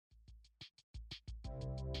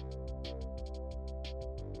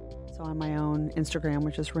So on my own Instagram,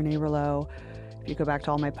 which is Renee Rouleau, if you go back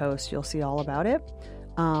to all my posts, you'll see all about it.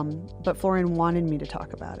 But Florian wanted me to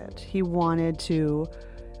talk about it. He wanted to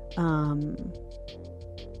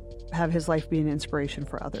have his life be an inspiration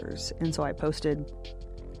for others. And so I posted,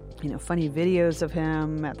 funny videos of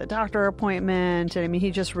him at the doctor appointment. And he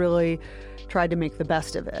just really tried to make the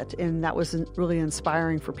best of it. And that was really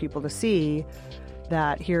inspiring for people to see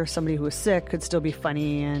that here somebody who was sick could still be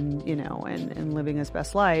funny and, and living his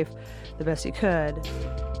best life the best he could.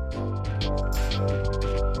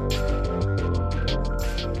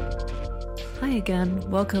 Hi again.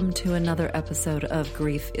 Welcome to another episode of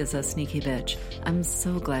Grief is a Sneaky Bitch. I'm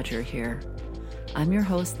so glad you're here. I'm your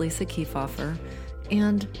host, Lisa Kiefhofer,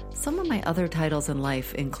 and some of my other titles in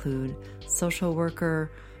life include social worker,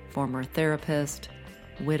 former therapist,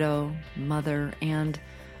 widow, mother, and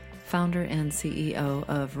founder and CEO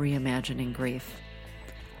of Reimagining Grief.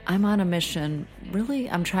 I'm on a mission. Really,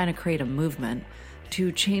 I'm trying to create a movement to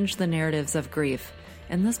change the narratives of grief,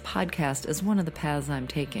 and this podcast is one of the paths I'm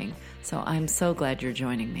taking, so I'm so glad you're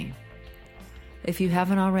joining me. If you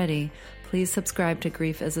haven't already, please subscribe to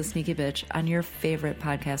Grief is a Sneaky Bitch on your favorite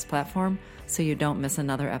podcast platform so you don't miss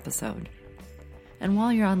another episode. And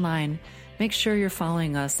while you're online, make sure you're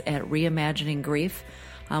following us at Reimagining Grief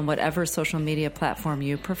on whatever social media platform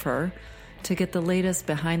you prefer to get the latest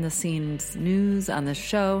behind-the-scenes news on the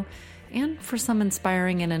show and for some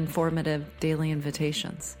inspiring and informative daily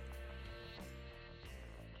invitations.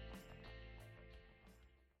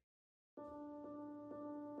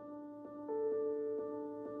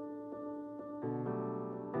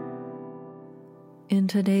 In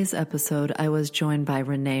today's episode, I was joined by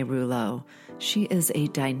Renee Rouleau. She is a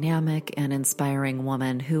dynamic and inspiring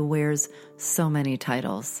woman who wears so many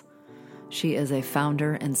titles. She is a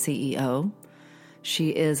founder and CEO. She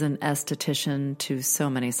is an esthetician to so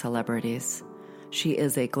many celebrities. She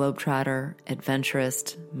is a globetrotter,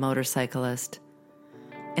 adventurist, motorcyclist.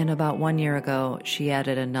 And about 1 year ago, she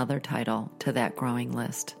added another title to that growing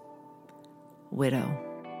list: widow.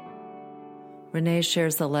 Renee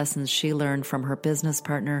shares the lessons she learned from her business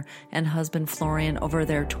partner and husband Florian over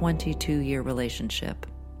their 22-year relationship.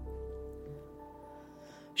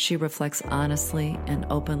 She reflects honestly and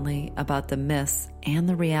openly about the myths and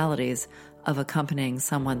the realities of accompanying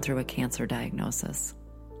someone through a cancer diagnosis.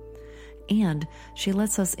 And she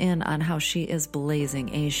lets us in on how she is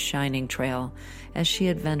blazing a shining trail as she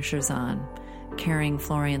adventures on, carrying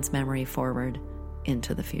Florian's memory forward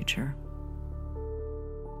into the future.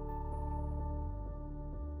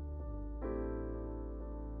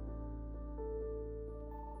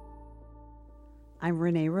 I'm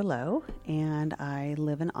Renee Rouleau, and I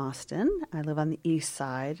live in Austin. I live on the east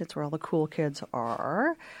side. It's where all the cool kids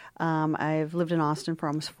are. I've lived in Austin for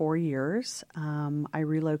almost 4 years. I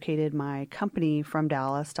relocated my company from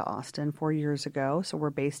Dallas to Austin 4 years ago, so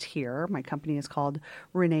we're based here. My company is called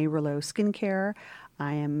Renee Rouleau Skincare.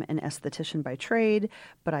 I am an esthetician by trade,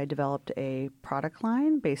 but I developed a product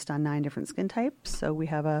line based on 9 different skin types. So we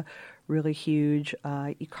have a really huge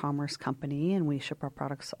e-commerce company, and we ship our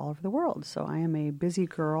products all over the world. So I am a busy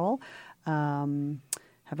girl,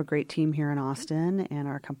 have a great team here in Austin, and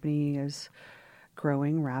our company is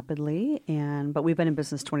growing rapidly. But we've been in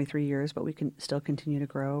business 23 years, but we can still continue to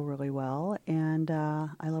grow really well. And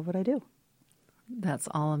I love what I do. That's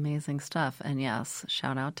all amazing stuff. And yes,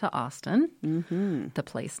 shout out to Austin, the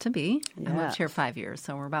place to be. Yes. I lived here 5 years,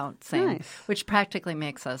 so we're about same, Nice. Which practically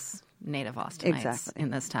makes us native Austinites Exactly. in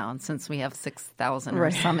this town, since we have 6,000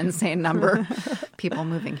 or some insane number people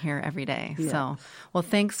moving here every day. Yes. So, well,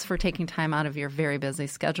 thanks for taking time out of your very busy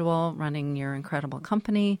schedule, running your incredible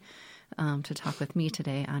company, to talk with me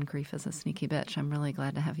today on Grief is a Sneaky Bitch. I'm really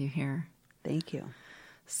glad to have you here. Thank you.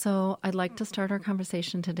 So I'd like to start our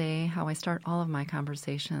conversation today how I start all of my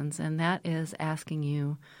conversations, and that is asking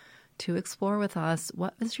you to explore with us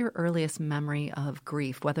what was your earliest memory of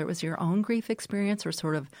grief, whether it was your own grief experience or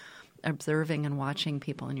sort of observing and watching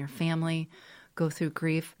people in your family go through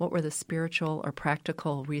grief. What were the spiritual or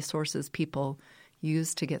practical resources people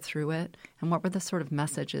used to get through it? And what were the sort of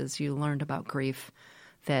messages you learned about grief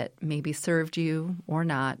that maybe served you or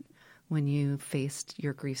not when you faced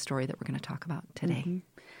your grief story that we're going to talk about today? Mm-hmm.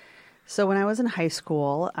 So when I was in high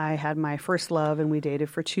school, I had my first love, and we dated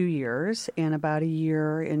for 2 years. And about a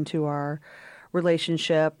year into our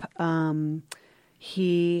relationship,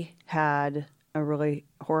 he had a really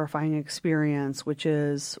horrifying experience, which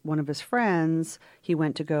is one of his friends, he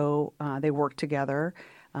went to go, they worked together,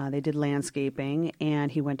 they did landscaping,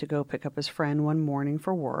 and he went to go pick up his friend one morning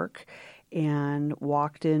for work and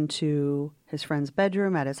walked into his friend's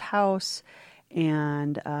bedroom at his house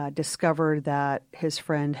and discovered that his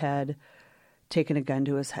friend had taken a gun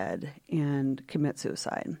to his head and commit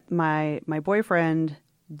suicide. My boyfriend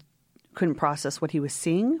couldn't process what he was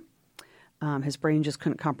seeing. His brain just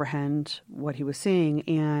couldn't comprehend what he was seeing,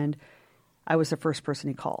 and I was the first person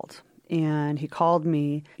he called. And he called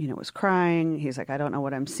me, was crying. He's like, I don't know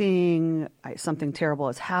what I'm seeing. Something terrible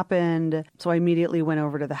has happened. So I immediately went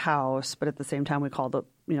over to the house, but at the same time we called the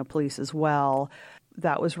police as well.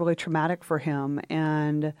 That was really traumatic for him.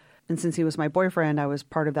 And since he was my boyfriend, I was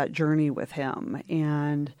part of that journey with him.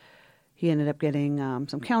 And he ended up getting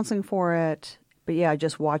some counseling for it. But yeah,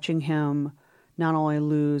 just watching him not only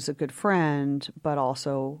lose a good friend, but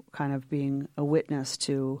also kind of being a witness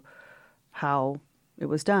to how it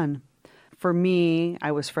was done. For me,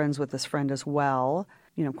 I was friends with this friend as well.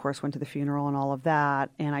 Of course, went to the funeral and all of that.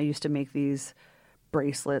 And I used to make these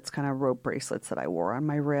bracelets, kind of rope bracelets that I wore on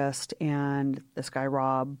my wrist. And this guy,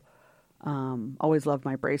 Rob, always loved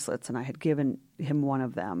my bracelets, and I had given him one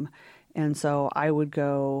of them. And so I would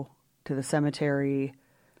go to the cemetery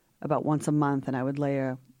about once a month, and I would lay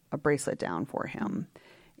a bracelet down for him.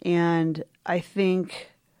 And I think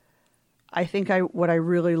what I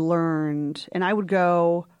really learned, and I would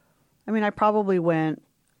go, I probably went,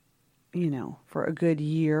 for a good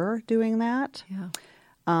year doing that. Yeah.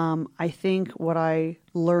 I think what I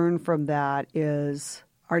learned from that is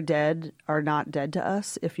our dead are not dead to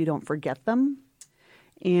us if you don't forget them.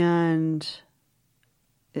 And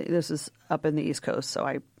this is up in the East Coast, so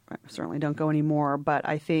I certainly don't go anymore. But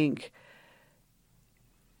I think,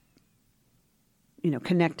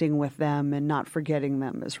 connecting with them and not forgetting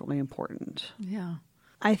them is really important. Yeah.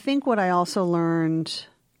 I think what I also learned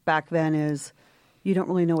back then is you don't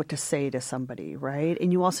really know what to say to somebody, right?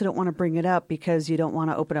 And you also don't want to bring it up because you don't want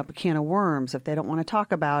to open up a can of worms if they don't want to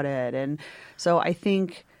talk about it. And so I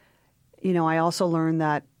think, I also learned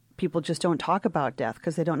that people just don't talk about death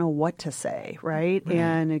because they don't know what to say, right?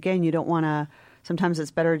 And again, you don't want to, sometimes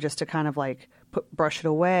it's better just to kind of like brush it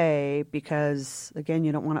away because, again,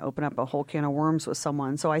 you don't want to open up a whole can of worms with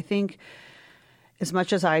someone. So I think as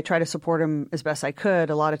much as I try to support him as best I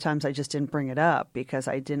could, a lot of times I just didn't bring it up because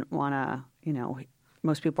I didn't want to,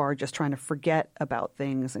 most people are just trying to forget about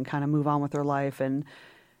things and kind of move on with their life and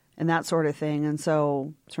that sort of thing. And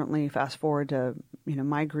so certainly fast forward to,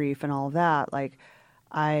 my grief and all of that, like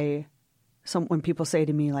when people say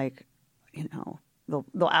to me like,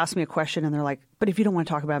 they'll ask me a question and they're like, but if you don't want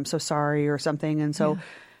to talk about it, I'm so sorry or something. And so,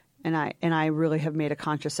 and I really have made a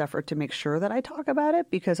conscious effort to make sure that I talk about it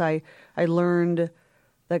because I learned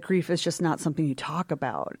that grief is just not something you talk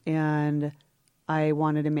about. And I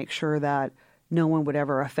wanted to make sure that no one would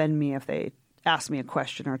ever offend me if they ask me a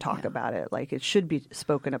question or talk about it. Like it should be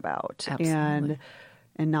spoken about. Absolutely.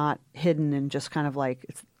 And not hidden and just kind of like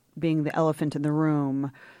it's being the elephant in the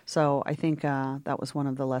room. So I think that was one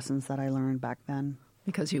of the lessons that I learned back then.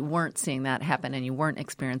 Because you weren't seeing that happen and you weren't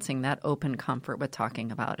experiencing that open comfort with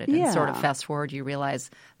talking about it. And sort of fast forward, you realize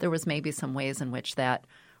there was maybe some ways in which that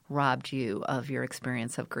robbed you of your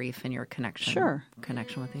experience of grief and your connection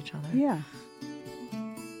with each other. Yeah.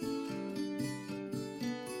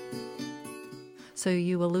 So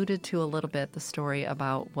you alluded to a little bit the story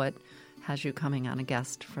about what has you coming on a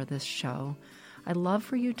guest for this show. I'd love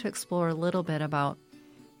for you to explore a little bit about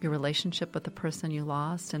your relationship with the person you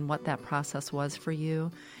lost and what that process was for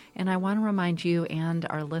you. And I want to remind you and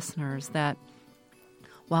our listeners that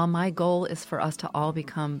while my goal is for us to all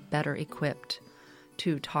become better equipped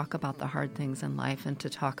to talk about the hard things in life and to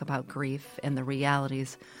talk about grief and the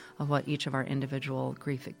realities of what each of our individual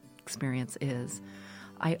grief experience is,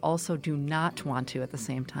 I also do not want to, at the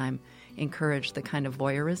same time, encourage the kind of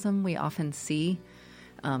voyeurism we often see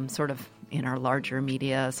sort of in our larger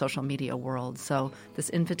media, social media world. So this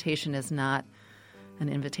invitation is not an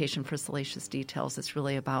invitation for salacious details. It's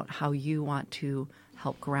really about how you want to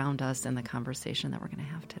help ground us in the conversation that we're going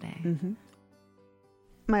to have today. Mm-hmm.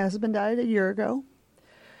 My husband died a year ago,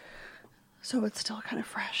 so it's still kind of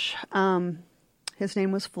fresh. His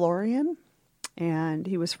name was Florian, and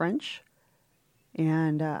he was French.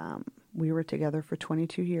 And we were together for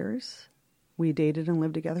 22 years. We dated and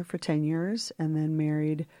lived together for 10 years and then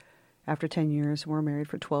married after 10 years. We were married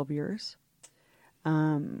for 12 years.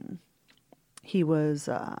 He was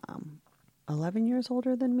 11 years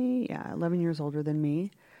older than me. Yeah, 11 years older than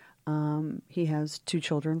me. He has 2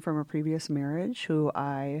 children from a previous marriage who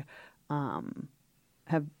I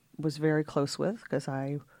was very close with because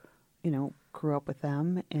I grew up with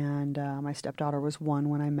them, and my stepdaughter was 1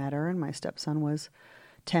 when I met her, and my stepson was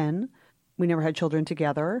 10. We never had children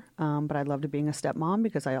together, but I loved being a stepmom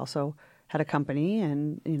because I also had a company,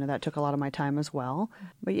 and that took a lot of my time as well.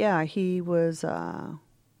 But yeah, he was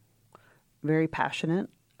very passionate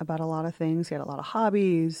about a lot of things. He had a lot of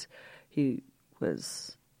hobbies. He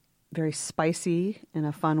was very spicy in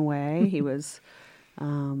a fun way. He was,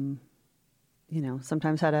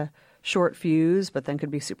 sometimes had a short fuse, but then could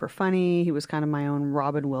be super funny. He was kind of my own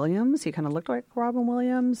Robin Williams. He kind of looked like Robin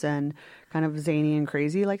Williams and kind of zany and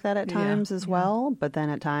crazy like that at times as well. But then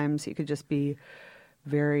at times he could just be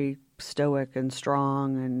very stoic and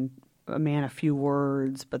strong and a man of few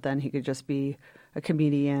words, but then he could just be a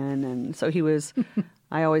comedian. And so he was,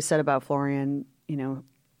 I always said about Florian,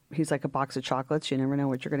 he's like a box of chocolates. You never know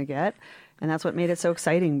what you're going to get. And that's what made it so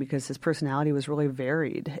exciting because his personality was really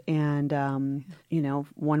varied. And,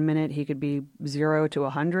 1 minute he could be 0 to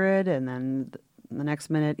 100. And then the next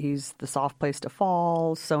minute he's the soft place to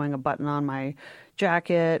fall, sewing a button on my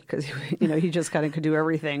jacket because, he just kind of could do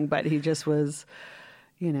everything. But he just was,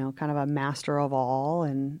 kind of a master of all.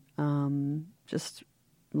 And just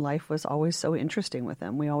life was always so interesting with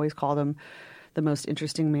him. We always called him the most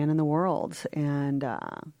interesting man in the world. And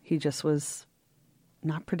he just was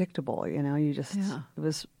not predictable, it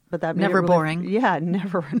was, but that made never it really, boring. Yeah,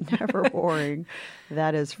 never boring.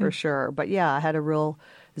 That is for sure. But yeah, I had a real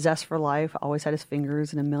zest for life, always had his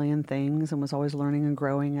fingers in a million things and was always learning and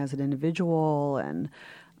growing as an individual. And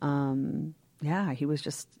he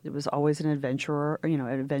was it was always an adventure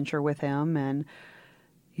with him. And,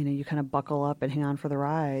 you kind of buckle up and hang on for the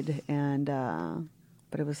ride. And,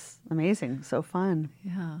 but it was amazing, so fun.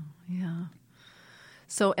 Yeah.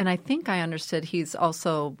 So, and I think I understood he's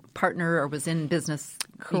also partner or was in business.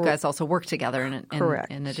 You guys also work together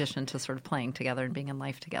in addition to sort of playing together and being in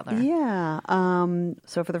life together. Yeah.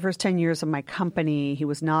 So for the first 10 years of my company, he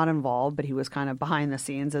was not involved, but he was kind of behind the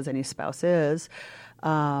scenes as any spouse is.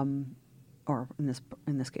 Or in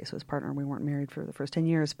this case, it was partner. We weren't married for the first 10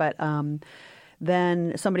 years. But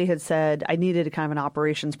then somebody had said I needed a kind of an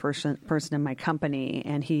operations person in my company,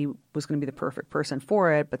 and he was going to be the perfect person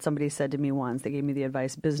for it. But somebody said to me once, they gave me the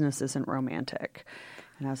advice, business isn't romantic.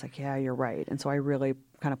 And I was like, yeah, you're right. And so I really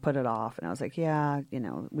kind of put it off. And I was like, yeah,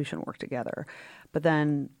 we shouldn't work together. But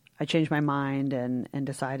then I changed my mind and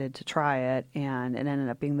decided to try it. And it ended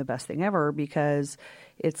up being the best thing ever because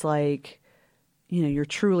it's like, you're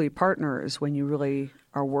truly partners when you really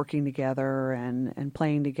are working together and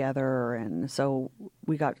playing together. And so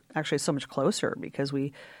we got actually so much closer because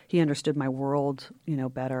he understood my world,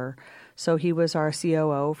 better. So he was our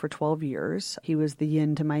COO for 12 years. He was the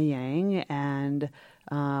yin to my yang, and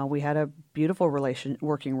we had a beautiful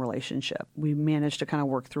working relationship. We managed to kind of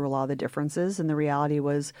work through a lot of the differences, and the reality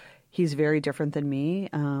was he's very different than me,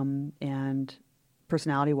 and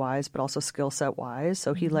personality-wise, but also skill set-wise.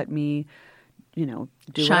 So he let me do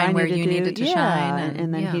shine what I where you needed to shine.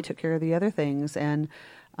 And then he took care of the other things. And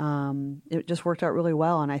it just worked out really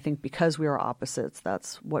well. And I think because we are opposites,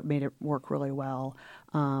 that's what made it work really well.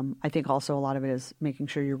 I think also a lot of it is making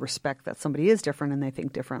sure you respect that somebody is different and they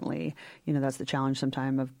think differently. That's the challenge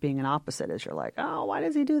sometimes of being an opposite is you're like, oh, why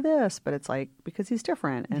does he do this? But it's like, because he's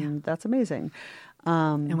different. And that's amazing.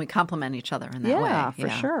 And we complement each other in that way. Yeah, for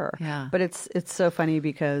sure. Yeah. But it's so funny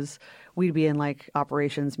because we'd be in like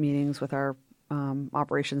operations meetings with our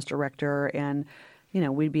operations director, and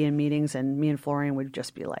we'd be in meetings, and me and Florian would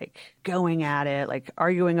just be like going at it, like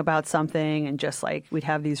arguing about something, and just like we'd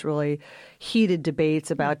have these really heated debates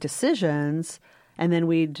about decisions, and then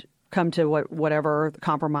we'd come to whatever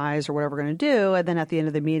compromise or whatever we're going to do, and then at the end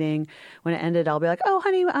of the meeting, when it ended, I'll be like, "Oh,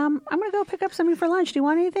 honey, I'm going to go pick up something for lunch. Do you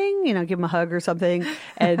want anything?" Give him a hug or something,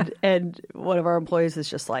 and one of our employees is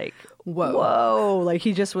just like, "Whoa!" Like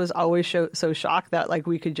he just was always so shocked that like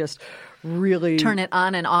we could just really turn it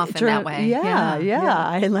on and off in that way. Yeah.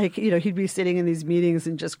 And like, he'd be sitting in these meetings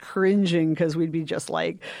and just cringing because we'd be just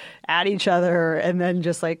like at each other and then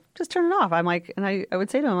just like, just turn it off. I'm like, and I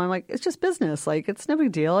would say to him, I'm like, it's just business. Like, it's no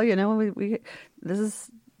big deal.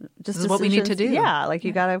 This is what we need to do. Yeah. Like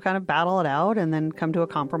you got to kind of battle it out and then come to a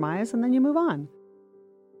compromise and then you move on.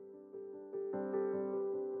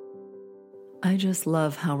 I just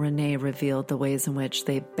love how Renee revealed the ways in which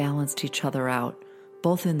they balanced each other out,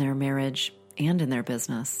 both in their marriage and in their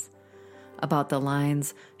business, about the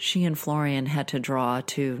lines she and Florian had to draw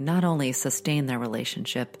to not only sustain their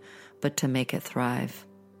relationship, but to make it thrive.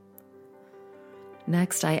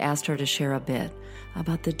 Next, I asked her to share a bit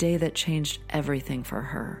about the day that changed everything for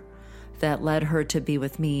her, that led her to be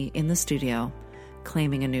with me in the studio,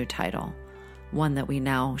 claiming a new title, one that we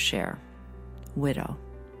now share, Widow.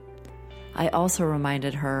 I also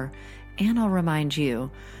reminded her, and I'll remind you,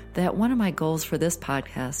 that one of my goals for this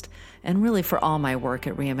podcast, and really for all my work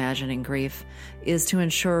at Reimagining Grief, is to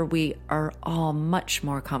ensure we are all much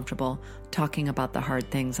more comfortable talking about the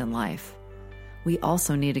hard things in life. We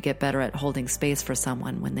also need to get better at holding space for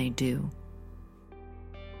someone when they do.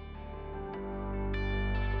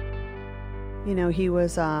 He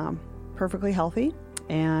was perfectly healthy,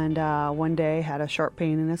 and one day had a sharp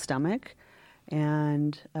pain in his stomach,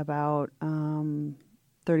 and about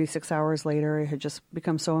 36 hours later, it had just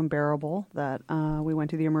become so unbearable that we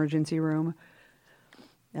went to the emergency room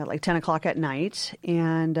at like 10 o'clock at night,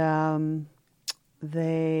 and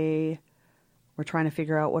they were trying to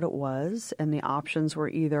figure out what it was, and the options were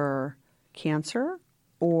either cancer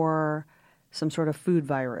or some sort of food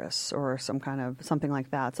virus or something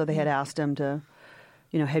like that. So they had asked him to,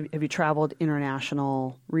 have you traveled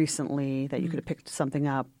international recently that you could have picked something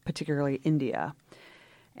up, particularly India?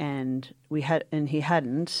 And he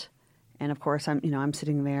hadn't. And of course, I'm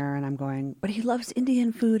sitting there and I'm going, but he loves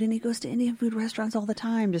Indian food and he goes to Indian food restaurants all the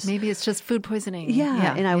time. Maybe it's just food poisoning.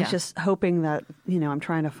 Yeah. And I was just hoping that, I'm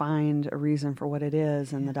trying to find a reason for what it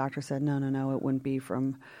is. And the doctor said, no, it wouldn't be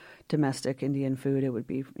from domestic Indian food. It would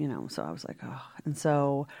be, so I was like, oh. And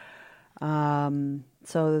so,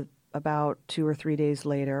 so about 2 or 3 days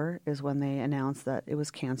later is when they announced that it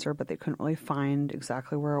was cancer, but they couldn't really find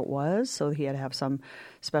exactly where it was. So he had to have some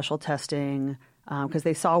special testing because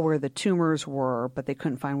they saw where the tumors were, but they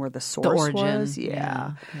couldn't find where the source was.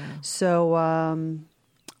 Yeah. So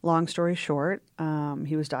long story short,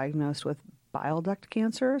 he was diagnosed with bile duct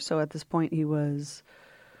cancer. So at this point he was,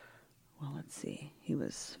 he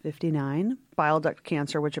was 59. Bile duct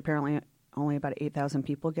cancer, which apparently only about 8,000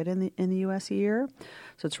 people get in the U.S. a year.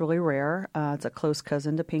 So it's really rare. It's a close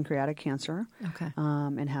cousin to pancreatic cancer. Okay.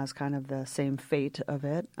 And has kind of the same fate of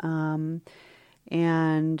it.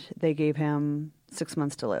 And they gave him 6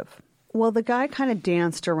 months to live. Well, the guy kind of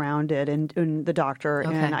danced around it, and the doctor,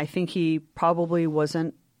 okay. And I think he probably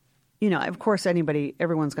wasn't, of course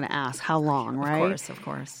everyone's going to ask how long, right? Of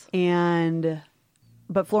course.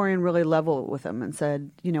 But Florian really leveled with him and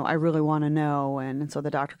said, I really want to know. And so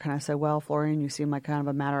the doctor kind of said, well, Florian, you seem like kind of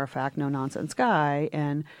a matter-of-fact, no-nonsense guy.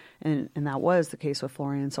 And that was the case with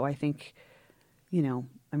Florian. So I think,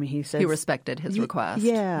 he said... He respected his request.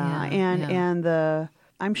 Yeah.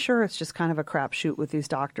 I'm sure it's just kind of a crapshoot with these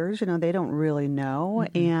doctors. They don't really know.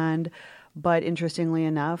 Mm-hmm. But interestingly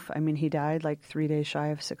enough, he died like 3 days shy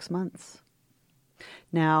of 6 months.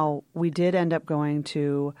 Now, we did end up going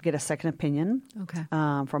to get a second opinion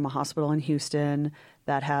from a hospital in Houston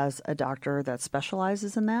that has a doctor that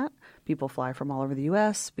specializes in that. People fly from all over the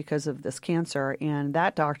U.S. because of this cancer, and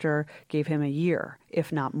that doctor gave him a year,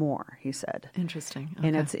 if not more, he said. Interesting. Okay.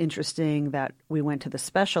 And it's interesting that we went to the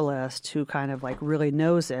specialist who kind of like really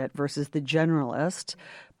knows it versus the generalist.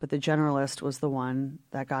 But the generalist was the one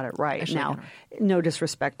that got it right. Now, no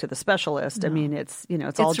disrespect to the specialist. No. It's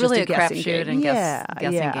all really just a crapshoot guessing game. And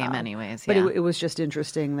guessing game anyways. But it was just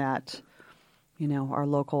interesting that, our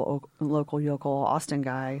local yokel Austin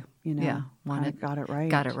guy, got it right.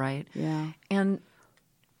 Got it right. Yeah. And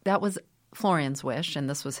that was Florian's wish, and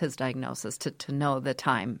this was his diagnosis, to know the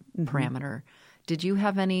time parameter. Did you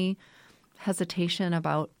have any hesitation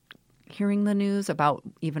about hearing the news, about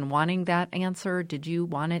even wanting that answer? Did you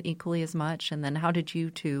want it equally as much? And then how did you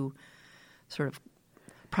two sort of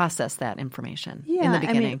process that information in the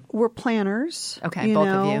beginning? We're planners. Okay, both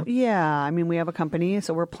of you. Yeah. We have a company,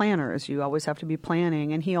 so we're planners. You always have to be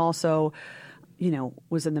planning. And he also,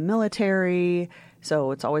 was in the military,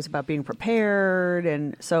 so it's always about being prepared.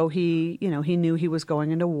 And so he knew he was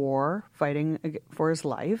going into war, fighting for his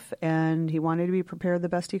life, and he wanted to be prepared the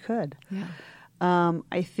best he could. Yeah.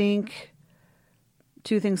 I think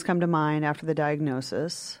two things come to mind after the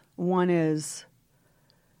diagnosis. One is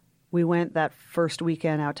we went that first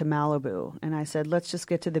weekend out to Malibu, and I said, let's just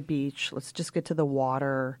get to the beach. Let's just get to the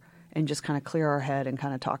water and just kind of clear our head and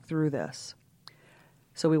kind of talk through this.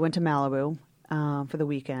 So we went to Malibu for the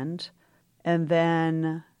weekend. And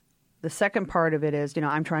then the second part of it is,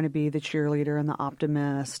 I'm trying to be the cheerleader and the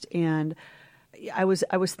optimist. And I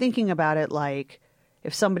was thinking about it like,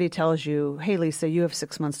 if somebody tells you, hey, Lisa, you have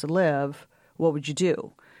 6 months to live, what would you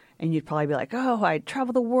do? And you'd probably be like, oh, I'd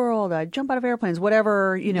travel the world, I'd jump out of airplanes,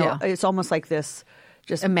 whatever. It's almost like this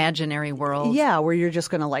just imaginary world. Yeah, where you're just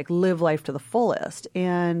going to like live life to the fullest.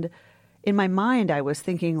 And in my mind, I was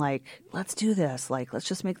thinking like, let's do this. Like, let's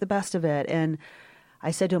just make the best of it. And I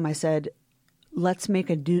said to him, let's make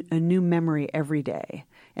a new memory every day.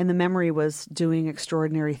 And the memory was doing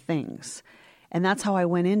extraordinary things. And that's how I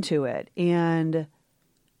went into it. And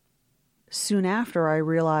soon after, I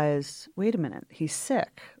realized, wait a minute, he's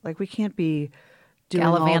sick. Like, we can't be doing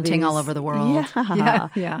gallivanting all over the world.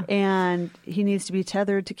 Yeah. And he needs to be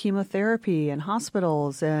tethered to chemotherapy and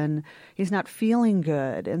hospitals, and he's not feeling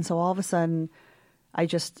good. And so all of a sudden, I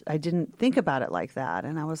didn't think about it like that.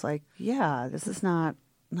 And I was like, yeah, this is not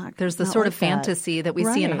There's the not sort like of fantasy that we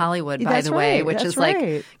see in Right. Hollywood, by That's the way, right. which That's is like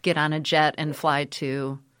right. get on a jet and fly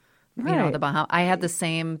to Right. the Bahamas. I had the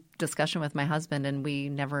same discussion with my husband, and we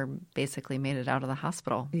never basically made it out of the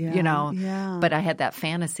hospital, Yeah. But I had that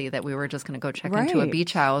fantasy that we were just going to go check into a Right.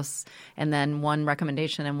 beach house, and then one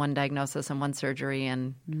recommendation and one diagnosis and one surgery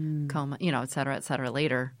and coma, et cetera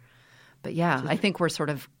later. But yeah, I think we're sort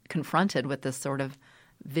of confronted with this sort of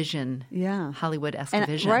vision, Hollywood-esque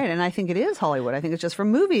vision. Right, and I think it is Hollywood. I think it's just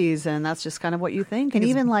from movies, and that's just kind of what you think. And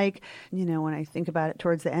even like, when I think about it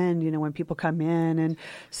towards the end, when people come in and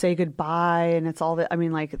say goodbye, and it's all that, I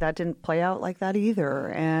mean, like, that didn't play out like that either.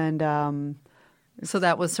 And so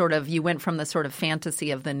that was sort of, you went from the sort of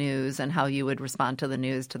fantasy of the news and how you would respond to the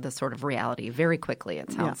news to the sort of reality very quickly,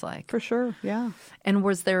 it sounds like. For sure, yeah. And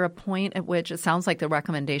was there a point at which, it sounds like the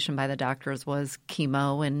recommendation by the doctors was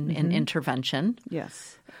chemo and intervention.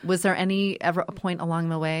 Yes. Was there ever a point along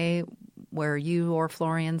the way where you or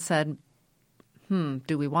Florian said,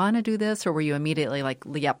 do we want to do this? Or were you immediately like,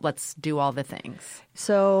 yep, let's do all the things?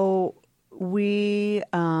 So we,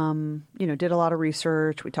 did a lot of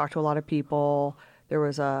research. We talked to a lot of people. There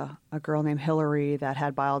was a girl named Hillary that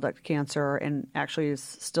had bile duct cancer and actually is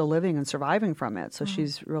still living and surviving from it. So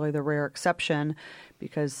she's really the rare exception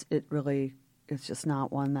because it's just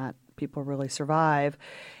not one that people really survive.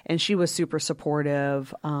 And she was super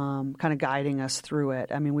supportive, kind of guiding us through it.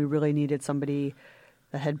 I mean, we really needed somebody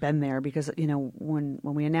that had been there because, when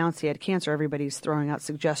we announced he had cancer, everybody's throwing out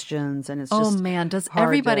suggestions and it's just does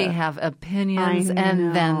everybody have opinions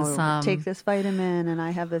and then some? Take this vitamin and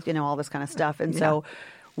I have this, all this kind of stuff. And so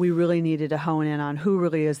we really needed to hone in on who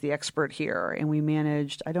really is the expert here. And we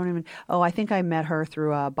managed, I think I met her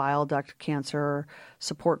through a bile duct cancer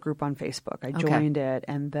support group on Facebook. I joined it,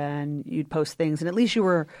 and then you'd post things and at least you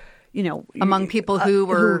were, among people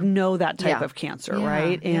who know that type of cancer,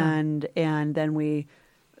 right? Yeah. And then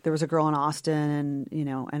there was a girl in Austin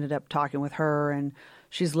and, ended up talking with her and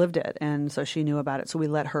she's lived it. And so she knew about it. So we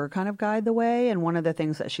let her kind of guide the way. And one of the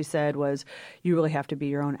things that she said was, you really have to be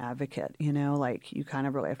your own advocate, like you kind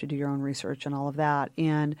of really have to do your own research and all of that.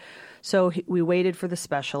 And so we waited for the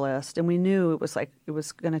specialist and we knew it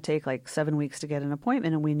was going to take like 7 weeks to get an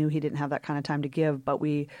appointment. And we knew he didn't have that kind of time to give, but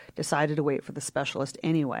we decided to wait for the specialist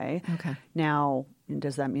anyway. Okay. Now,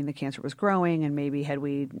 does that mean the cancer was growing? And maybe had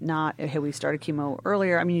we started chemo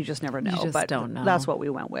earlier? I mean, you just never know. You just don't know. That's what we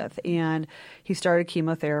went with. And he started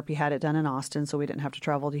chemotherapy, had it done in Austin, so we didn't have to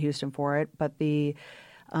travel to Houston for it. But he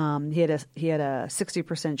had a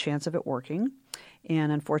 60% chance of it working.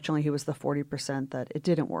 And unfortunately, he was the 40% that it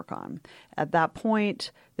didn't work on. At that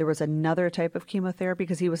point, there was another type of chemotherapy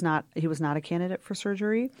because he was not a candidate for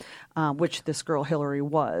surgery, which this girl Hillary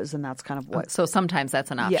was, and that's kind of what. So sometimes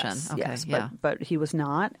that's an option. Yes, okay, yes, yeah. but he was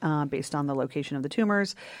not based on the location of the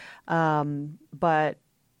tumors. But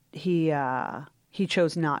he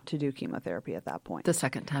chose not to do chemotherapy at that point. The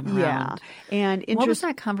second time around. Yeah. And what was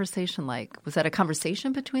that conversation like? Was that a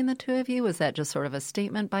conversation between the two of you? Was that just sort of a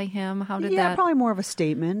statement by him? How did that? Yeah, probably more of a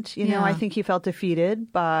statement. I think he felt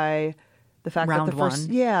defeated by the fact that the first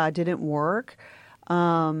didn't work.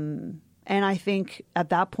 And I think at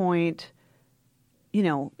that point,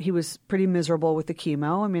 he was pretty miserable with the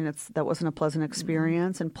chemo. I mean, that wasn't a pleasant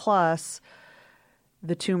experience. And plus,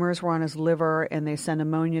 the tumors were on his liver and they send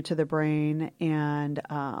ammonia to the brain and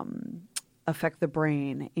affect the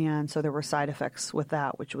brain. And so there were side effects with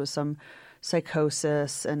that, which was some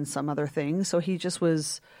psychosis and some other things. So he just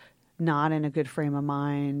was not in a good frame of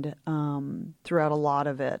mind throughout a lot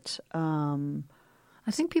of it. I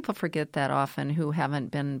think people forget that often who haven't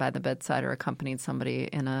been by the bedside or accompanied somebody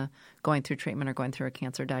in going through treatment or going through a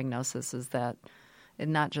cancer diagnosis is that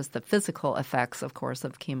and not just the physical effects, of course,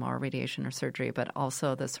 of chemo or radiation or surgery, but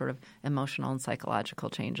also the sort of emotional and psychological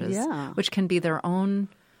changes, which can be their own,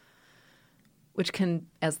 which can,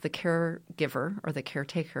 as the caregiver or the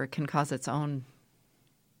caretaker, can cause its own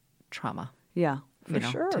trauma. Yeah, for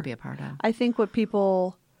sure. To be a part of. I think what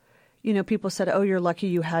people said, oh, you're lucky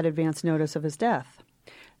you had advance notice of his death.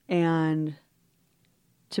 And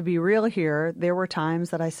to be real here, there were times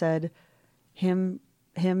that I said him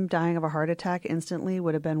dying of a heart attack instantly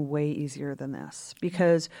would have been way easier than this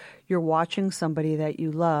because you're watching somebody that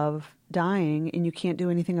you love dying and you can't do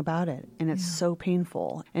anything about it. And it's so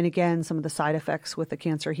painful. And again, some of the side effects with the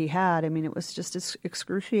cancer he had, I mean, it was just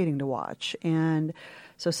excruciating to watch. And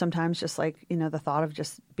so sometimes just like, the thought of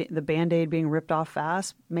just the Band-Aid being ripped off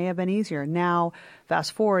fast may have been easier. Now,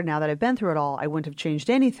 fast forward, now that I've been through it all, I wouldn't have changed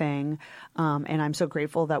anything. And I'm so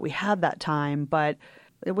grateful that we had that time. But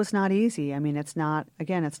it was not easy. I mean, it's not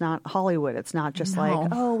Hollywood. It's not just like,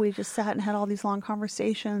 oh, we just sat and had all these long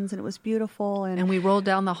conversations and it was beautiful. And we rolled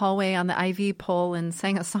down the hallway on the IV pole and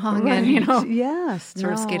sang a song right. and, yes,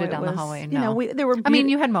 sort of skated down the hallway.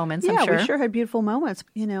 You had moments, yeah, I'm sure. we sure had beautiful moments.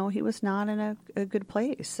 He was not in a good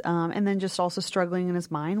place. And then just also struggling in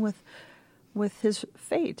his mind with his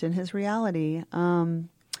fate and his reality.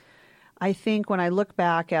 I think when I look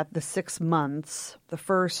back at the 6 months, the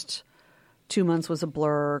first 2 months was a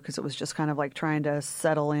blur because it was just kind of like trying to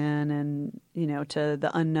settle in and, to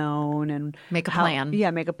the unknown and make a plan.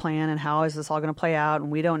 Yeah, make a plan. And how is this all going to play out?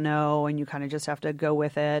 And we don't know. And you kind of just have to go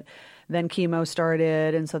with it. Then chemo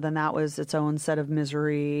started. And so then that was its own set of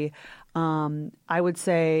misery. I would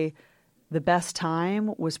say the best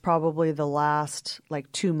time was probably the last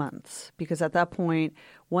 2 months, because at that point,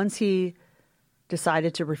 once he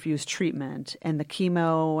decided to refuse treatment and the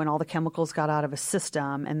chemo and all the chemicals got out of his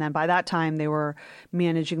system. And then by that time, they were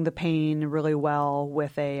managing the pain really well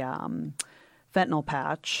with a fentanyl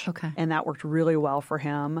patch. Okay. And that worked really well for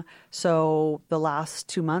him. So the last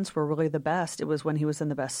 2 months were really the best. It was when he was in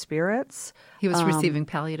the best spirits. He was receiving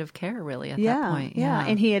palliative care really at that point. Yeah.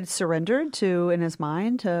 And he had surrendered in his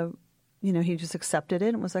mind to, he just accepted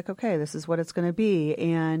it and was like, okay, this is what it's going to be.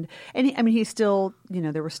 And he still,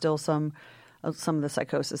 there were still some of the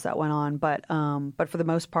psychosis that went on, but for the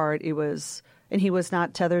most part, it was, and he was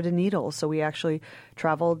not tethered to needles. So we actually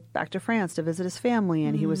traveled back to France to visit his family,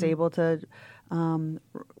 and he was able to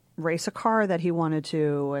race a car that he wanted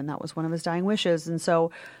to, and that was one of his dying wishes. And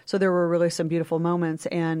so there were really some beautiful moments,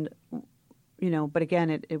 and but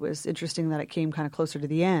again, it was interesting that it came kind of closer to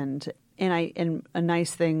the end. And a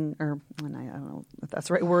nice thing, I don't know if that's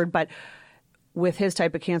the right word, but with his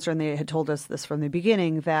type of cancer, and they had told us this from the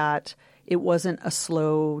beginning, that it wasn't a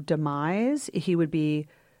slow demise. He would be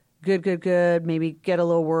good, maybe get a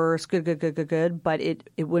little worse, good, but it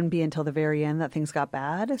wouldn't be until the very end that things got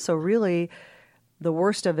bad. So really, the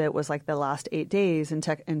worst of it was like the last 8 days, and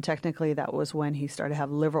technically that was when he started to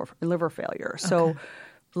have liver failure. So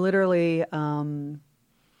literally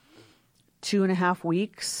 2.5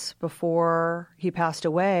 weeks before he passed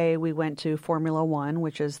away, we went to Formula One,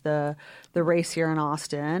 which is the race here in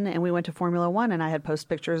Austin. And we went to Formula One, and I had post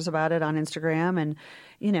pictures about it on Instagram. And,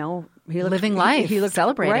 he looked living life. He looked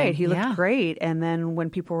celebrating. Right. He looked great. And then when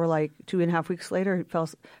people were like 2.5 weeks later,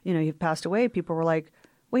 he passed away, people were like,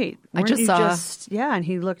 wait, I just saw. And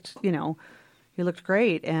he looked, he looked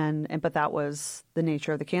great. But that was the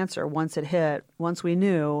nature of the cancer. Once it hit, once we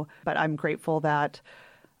knew, but I'm grateful that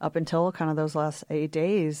up until kind of those last 8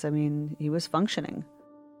 days, he was functioning.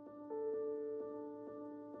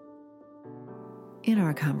 In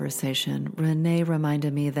our conversation, Renee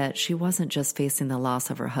reminded me that she wasn't just facing the loss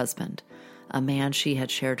of her husband, a man she had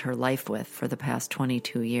shared her life with for the past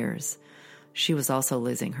 22 years. She was also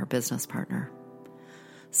losing her business partner.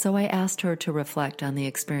 So I asked her to reflect on the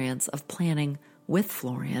experience of planning with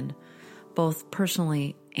Florian, both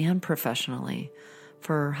personally and professionally,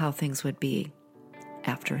 for how things would be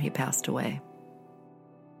after he passed away.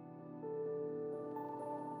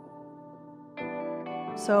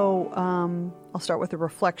 So I'll start with a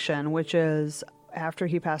reflection, which is after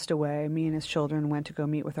he passed away, me and his children went to go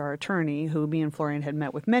meet with our attorney, who me and Florian had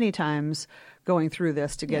met with many times going through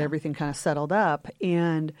this to get everything kind of settled up.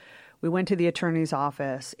 And we went to the attorney's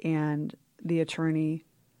office, and the attorney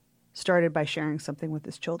started by sharing something with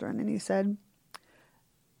his children. And he said,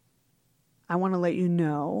 I want to let you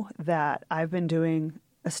know that I've been doing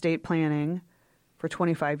estate planning for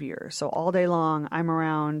 25 years. So all day long, I'm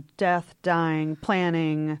around death, dying,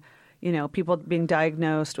 planning, people being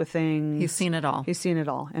diagnosed with things. He's seen it all. He's seen it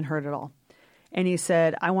all and heard it all. And he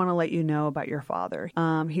said, I want to let you know about your father.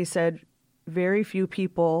 He said, very few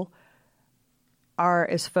people are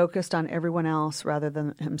as focused on everyone else rather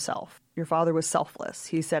than himself. Your father was selfless.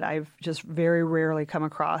 He said, I've just very rarely come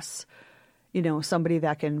across somebody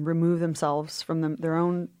that can remove themselves from their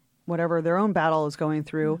own battle is going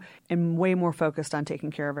through, and way more focused on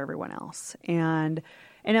taking care of everyone else. And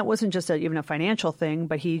it wasn't just even a financial thing,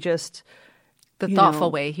 but he just the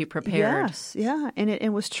thoughtful way he prepared. Yes, yeah, and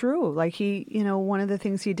it was true. Like he, one of the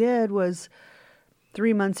things he did was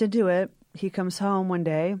 3 months into it, he comes home one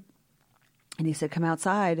day, and he said, "Come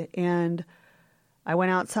outside," and I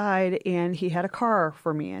went outside, and he had a car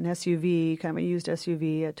for me, an SUV, kind of a used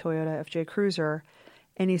SUV, a Toyota FJ Cruiser.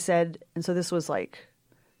 And he said, and so this was like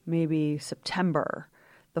maybe September.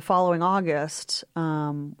 The following August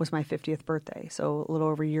was my 50th birthday, so a little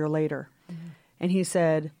over a year later. Mm-hmm. And he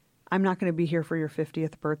said, I'm not going to be here for your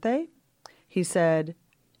 50th birthday. He said,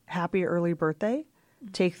 happy early birthday.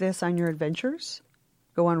 Take this on your adventures.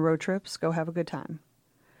 Go on road trips. Go have a good time.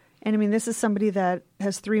 And I mean, this is somebody that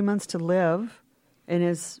has 3 months to live and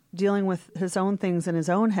is dealing with his own things in his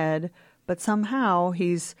own head, but somehow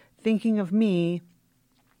he's thinking of me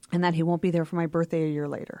and that he won't be there for my birthday a year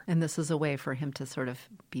later. And this is a way for him to sort of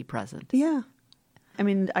be present. Yeah. I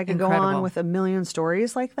mean, I could go on with a million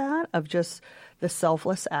stories like that of just the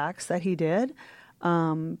selfless acts that he did.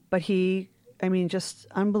 But just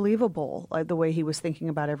unbelievable, like the way he was thinking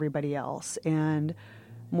about everybody else and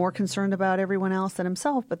more concerned about everyone else than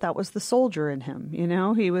himself. But that was the soldier in him. You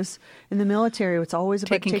know, he was in the military. It's always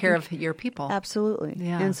about taking care of your people. Absolutely.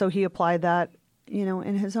 Yeah. And so he applied that, you know,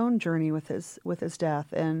 in his own journey with his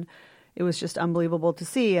death. And it was just unbelievable to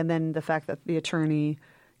see. And then the fact that the attorney,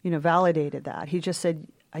 you know, validated that. He just said,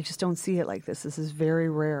 I just don't see it like this. This is very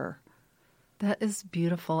rare. That is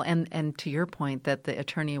beautiful. And to your point that the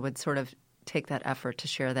attorney would sort of take that effort to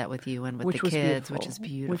share that with you and with the kids, which is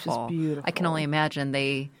beautiful. I can only imagine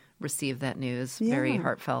they received that news very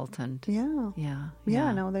heartfelt. And Yeah,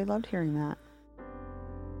 no, they loved hearing that.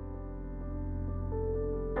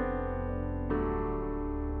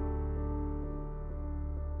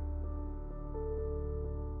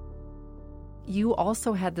 You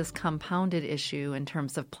also had this compounded issue in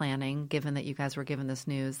terms of planning, given that you guys were given this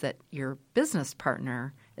news that your business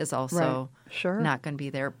partner is also not going to be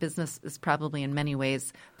there. Business is probably in many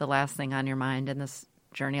ways the last thing on your mind in this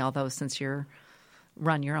journey, although since you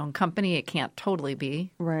run your own company, it can't totally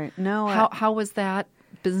be. Right. No. How was that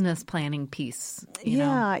business planning piece? You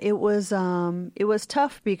know? It was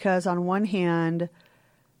tough because on one hand,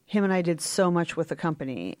 him and I did so much with the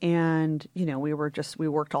company, and you know, we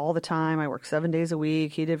worked all the time. I worked 7 days a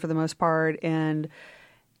week. He did for the most part, and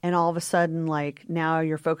all of a sudden, like, now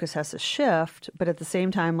your focus has to shift. But at the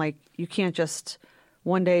same time, like, you can't just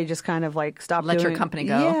one day just kind of like stop let your company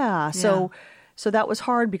go. Yeah. So that was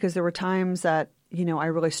hard because there were times that, you know, I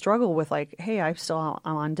really struggle with, like, hey, I'm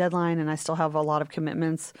on deadline and I still have a lot of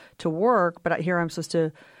commitments to work, but here I'm supposed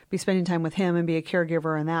to be spending time with him and be a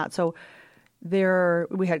caregiver and that. So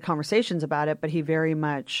we had conversations about it, but he very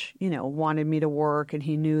much, you know, wanted me to work, and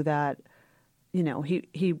he knew that, you know,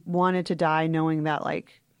 he wanted to die knowing that,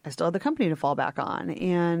 like, I still had the company to fall back on.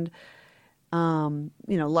 And,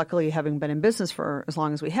 you know, luckily having been in business for as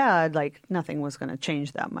long as we had, like, nothing was going to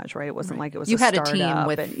change that much, right? It wasn't like it was you a had startup. a team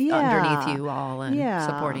with underneath you all and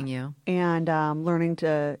supporting you. And learning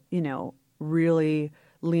to, you know, really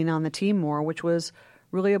lean on the team more, which was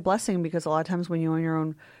really a blessing because a lot of times when you own your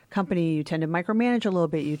own company, you tend to micromanage a little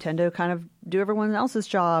bit. You tend to kind of do everyone else's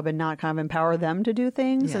job and not kind of empower them to do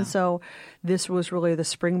things. Yeah. And so this was really the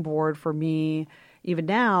springboard for me, even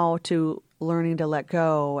now, to learning to let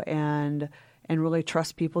go and really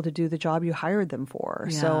trust people to do the job you hired them for.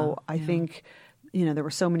 Yeah. So I think, you know, there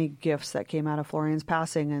were so many gifts that came out of Florian's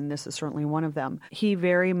passing, and this is certainly one of them. He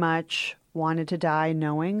very much wanted to die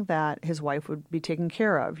knowing that his wife would be taken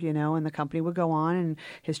care of, you know, and the company would go on and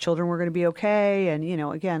his children were going to be okay. And, you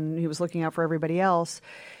know, again, he was looking out for everybody else.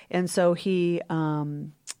 And so he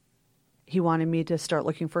wanted me to start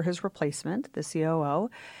looking for his replacement, the COO,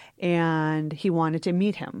 and he wanted to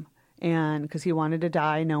meet him. And because he wanted to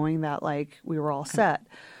die knowing that, like, we were all set.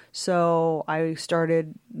 So I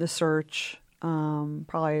started the search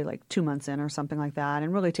probably like 2 months in or something like that,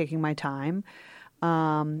 and really taking my time.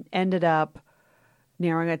 Ended up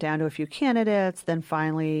narrowing it down to a few candidates, then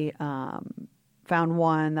finally found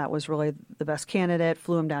one that was really the best candidate,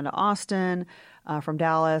 flew him down to Austin from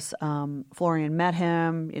Dallas. Florian met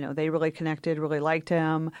him. You know, they really connected, really liked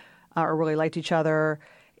him, or really liked each other.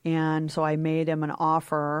 And so I made him an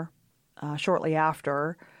offer shortly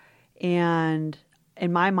after. And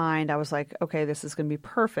in my mind, I was like, okay, this is going to be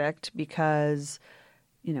perfect because,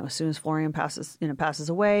 you know, as soon as Florian passes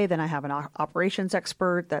away, then I have an operations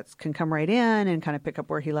expert that can come right in and kind of pick up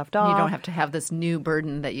where he left off. You don't have to have this new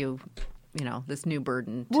burden that to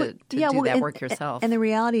do that work yourself. And the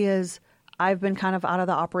reality is I've been kind of out of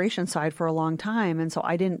the operations side for a long time. And so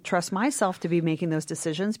I didn't trust myself to be making those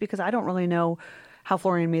decisions because I don't really know how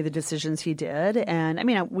Florian made the decisions he did. And I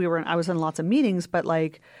mean, I was in lots of meetings, but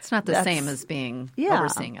like, it's not the same as being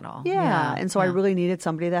overseeing it all. Yeah. And so I really needed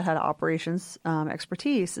somebody that had operations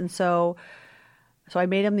expertise. And so I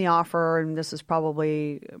made him the offer, and this was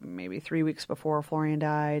probably maybe 3 weeks before Florian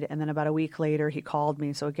died. And then about a week later, he called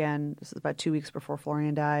me. So again, this is about 2 weeks before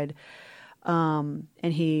Florian died. And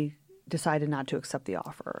he decided not to accept the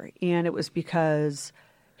offer. And it was because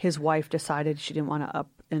his wife decided she didn't want to up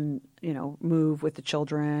and, you know, move with the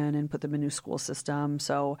children and put them in a new school system.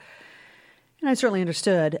 So, and I certainly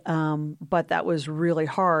understood, but that was really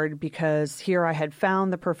hard because here I had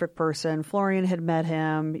found the perfect person. Florian had met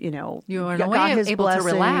him, you know, you were in a way able to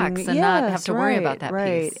relax and not have to worry about that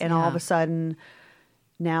piece. And all of a sudden,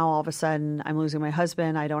 now all of a sudden I'm losing my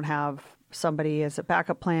husband. I don't have somebody as a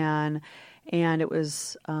backup plan. And it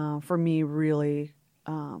was, for me, really,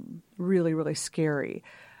 really scary.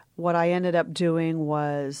 What I ended up doing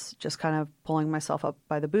was just kind of pulling myself up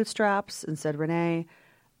by the bootstraps and said, Renee,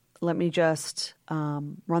 let me just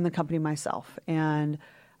run the company myself. And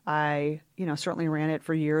I, certainly ran it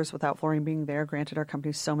for years without Florian being there. Granted, our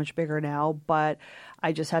company's so much bigger now, but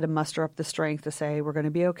I just had to muster up the strength to say, we're going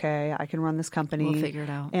to be okay. I can run this company. We'll figure it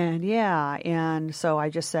out. And so I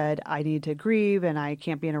just said, I need to grieve and I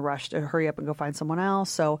can't be in a rush to hurry up and go find someone else.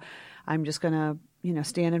 So I'm just going to,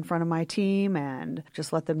 stand in front of my team and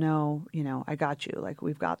just let them know, I got you, like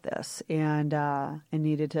we've got this, and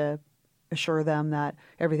needed to assure them that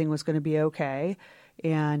everything was going to be okay.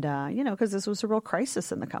 And, because this was a real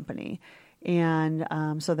crisis in the company. And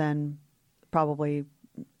so then probably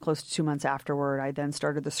close to 2 months afterward, I then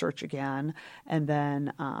started the search again and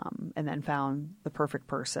then found the perfect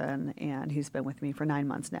person. And he's been with me for 9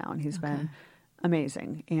 months now, and he's been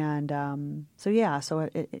amazing. And so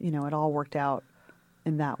it all worked out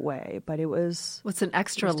in that way. But it was... Well, it's an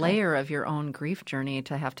extra layer of your own grief journey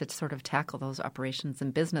to have to sort of tackle those operations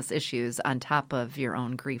and business issues on top of your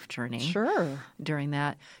own grief journey. Sure. During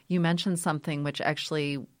that, you mentioned something which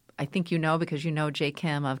actually I think because Jay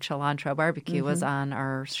Kim of Cilantro Barbecue was on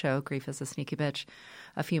our show, Grief is a Sneaky Bitch,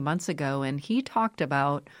 a few months ago. And he talked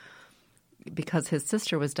about, because his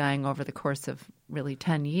sister was dying over the course of really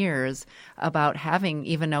 10 years, about having,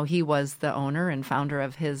 even though he was the owner and founder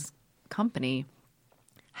of his company,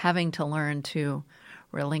 having to learn to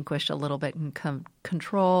relinquish a little bit in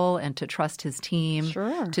control and to trust his team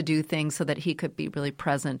to do things so that he could be really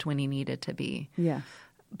present when he needed to be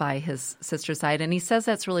by his sister's side. And he says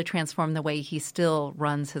that's really transformed the way he still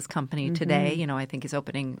runs his company today. I think he's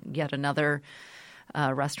opening yet another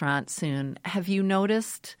restaurant soon. Have you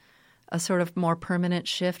noticed a sort of more permanent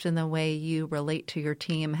shift in the way you relate to your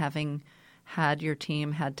team, having had your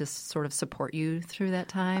team had to sort of support you through that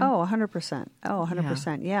time? Oh, 100%. Oh,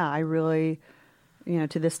 100%. Yeah, I really,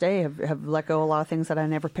 to this day have let go of a lot of things that I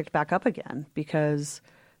never picked back up again because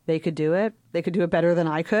they could do it. They could do it better than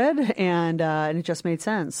I could, and it just made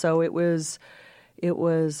sense. So it was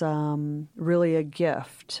really a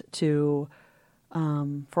gift to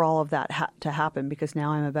for all of that to happen, because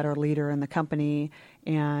now I'm a better leader in the company,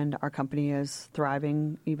 and our company is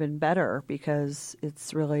thriving even better because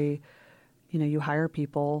it's really, you hire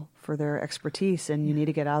people for their expertise, and you need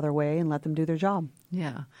to get out of their way and let them do their job.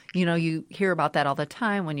 Yeah. You hear about that all the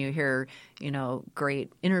time when you hear,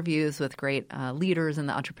 great interviews with great leaders in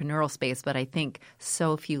the entrepreneurial space. But I think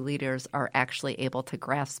so few leaders are actually able to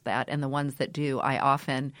grasp that. And the ones that do, I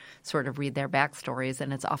often sort of read their backstories,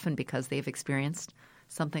 and it's often because they've experienced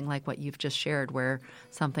something like what you've just shared, where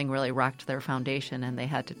something really rocked their foundation and they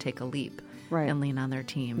had to take a leap and lean on their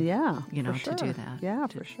team. Yeah, to do that. Yeah,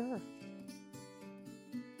 for sure.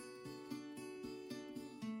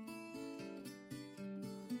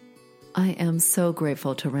 I am so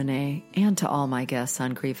grateful to Renee and to all my guests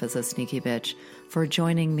on Grief is a Sneaky Bitch for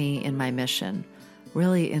joining me in my mission,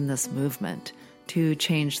 really in this movement to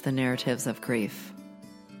change the narratives of grief.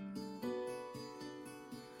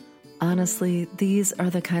 Honestly, these are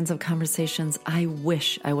the kinds of conversations I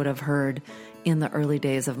wish I would have heard in the early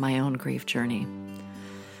days of my own grief journey.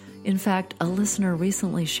 In fact, a listener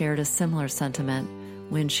recently shared a similar sentiment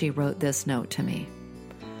when she wrote this note to me.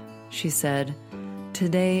 She said,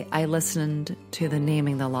 "Today I listened to the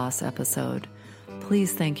Naming the Loss episode.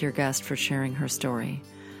 Please thank your guest for sharing her story.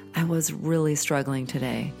 I was really struggling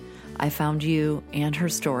today. I found you and her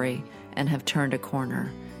story and have turned a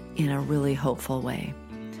corner in a really hopeful way.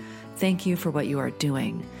 Thank you for what you are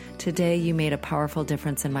doing. Today you made a powerful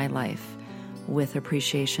difference in my life, with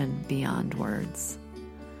appreciation beyond words."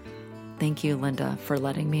 Thank you, Linda, for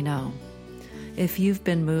letting me know. If you've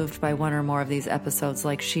been moved by one or more of these episodes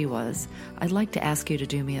like she was, I'd like to ask you to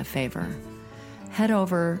do me a favor. Head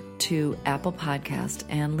over to Apple Podcast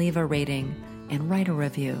and leave a rating and write a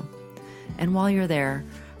review. And while you're there,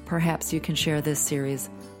 perhaps you can share this series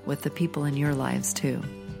with the people in your lives too.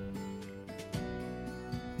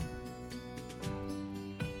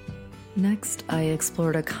 Next, I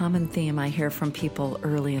explored a common theme I hear from people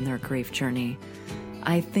early in their grief journey.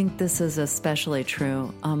 I think this is especially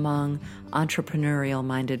true among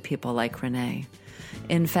entrepreneurial-minded people like Renee.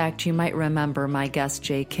 In fact, you might remember my guest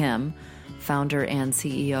Jay Kim, founder and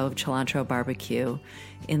CEO of Cilantro Barbecue,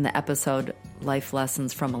 in the episode Life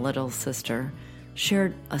Lessons from a Little Sister,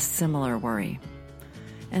 shared a similar worry.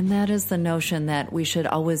 And that is the notion that we should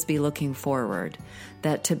always be looking forward,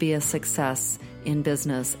 that to be a success in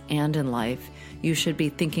business and in life, you should be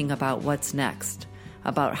thinking about what's next,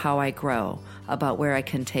 about how I grow, about where I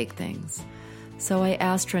can take things. So I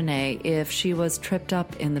asked Renee if she was tripped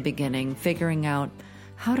up in the beginning, figuring out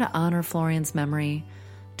how to honor Florian's memory,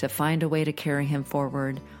 to find a way to carry him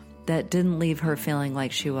forward that didn't leave her feeling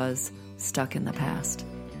like she was stuck in the past.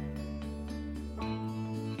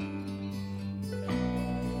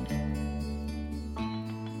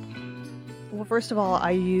 Well, first of all,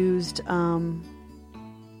 I used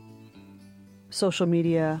social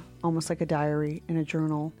media almost like a diary and a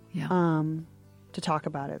journal to talk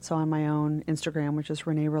about it. So on my own Instagram, which is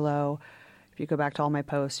Renee Rouleau, if you go back to all my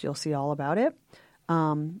posts, you'll see all about it.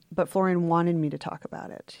 But Florian wanted me to talk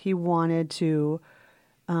about it. He wanted to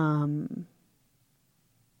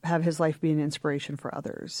have his life be an inspiration for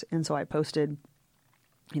others. And so I posted,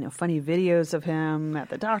 funny videos of him at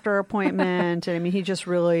the doctor appointment. And I mean, he just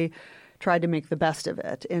really tried to make the best of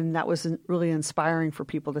it. And that was really inspiring for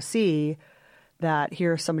people to see that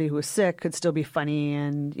here somebody who was sick could still be funny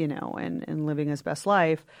and, and living his best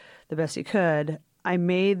life the best he could. I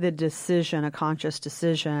made the decision, a conscious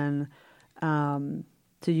decision, to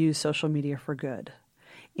use social media for good.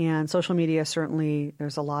 And social media, certainly,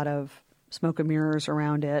 there's a lot of smoke and mirrors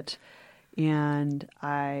around it. And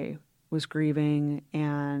I was grieving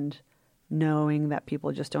and knowing that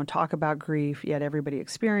people just don't talk about grief, yet everybody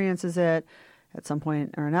experiences it at some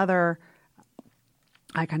point or another.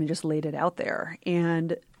 I kind of just laid it out there.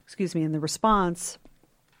 And, and the response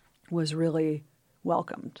was really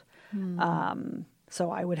welcomed.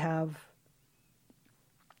 So I would have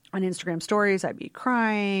on Instagram stories, I'd be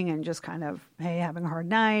crying and just kind of, hey, having a hard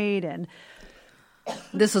night. And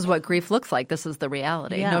this is what grief looks like. This is the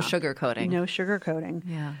reality. Yeah. No sugarcoating. No sugarcoating.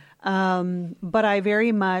 Yeah. But I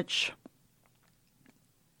very much,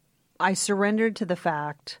 I surrendered to the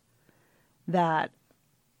fact that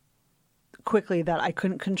quickly that I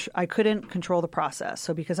couldn't control the process.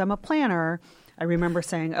 So because I'm a planner, I remember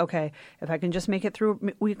saying, okay, if I can just make it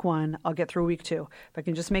through week 1, I'll get through week 2. If I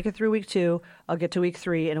can just make it through week 2, I'll get to week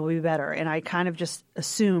 3 and it'll be better. And I kind of just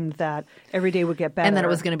assumed that every day would get better. And that it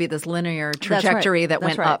was going to be this linear trajectory that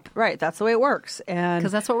went up. Right. That's the way it works. And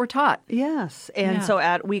because that's what we're taught. Yes. And so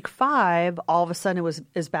at week 5, all of a sudden it was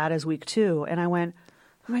as bad as week 2. And I went,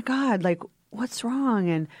 oh my God, like what's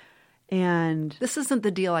wrong? And this isn't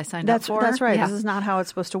the deal I signed up for. That's right. Yeah. This is not how it's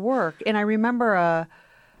supposed to work. And I remember a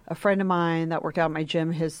friend of mine that worked out at my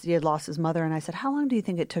gym, he had lost his mother. And I said, how long do you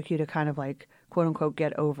think it took you to kind of like, quote unquote,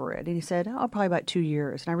 get over it? And he said, probably about 2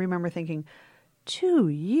 years. And I remember thinking, 2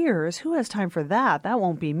 years? Who has time for that? That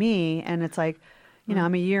won't be me. And it's like,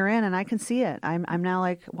 I'm a year in and I can see it. I'm now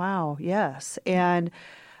like, wow, yes.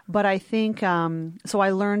 But I think, so I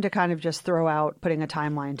learned to kind of just throw out putting a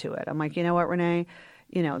timeline to it. I'm like, you know what, Renee?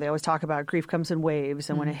 They always talk about grief comes in waves.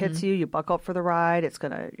 And when it hits you, you buckle up for the ride. You're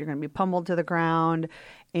going to be pummeled to the ground.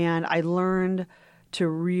 And I learned to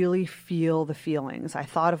really feel the feelings. I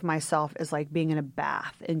thought of myself as like being in a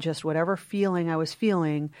bath and just whatever feeling I was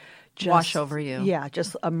feeling. Just wash over you. Yeah,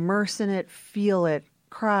 just immerse in it, feel it,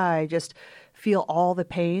 cry, just feel all the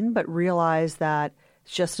pain, but realize that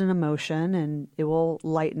it's just an emotion and it will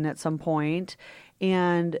lighten at some point.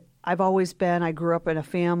 And I grew up in a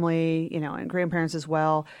family, and grandparents as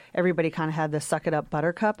well. Everybody kind of had the suck it up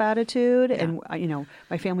buttercup attitude. Yeah. And,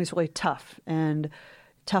 my family's really tough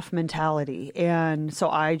mentality. And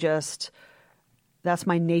so that's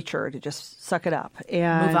my nature, to just suck it up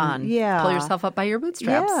and move on. Yeah. Pull yourself up by your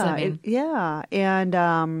bootstraps. Yeah. And,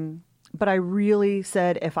 but I really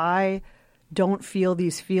said, if I don't feel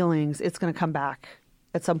these feelings, it's going to come back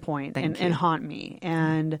at some point and haunt me.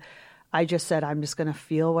 And I just said, I'm just going to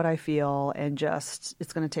feel what I feel and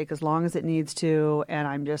it's going to take as long as it needs to. And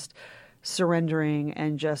I'm just surrendering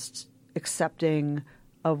and just accepting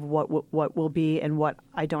of what will be and what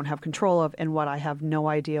I don't have control of and what I have no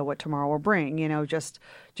idea what tomorrow will bring, just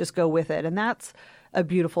go with it. And that's a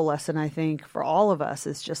beautiful lesson, I think, for all of us.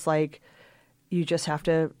 It's just like, you just have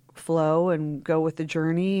to flow and go with the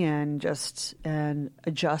journey and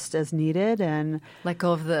adjust as needed and let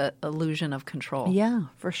go of the illusion of control. Yeah,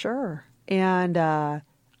 for sure. And I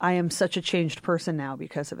am such a changed person now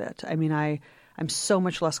because of it. I mean, I'm so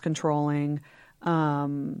much less controlling,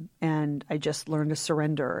 and I just learned to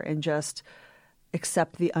surrender and just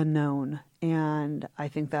accept the unknown. And I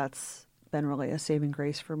think that's been really a saving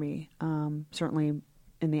grace for me, certainly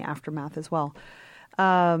in the aftermath as well.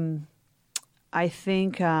 I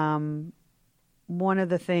think one of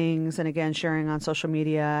the things, and again, sharing on social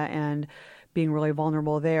media and being really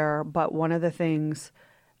vulnerable there, but one of the things,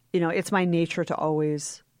 it's my nature to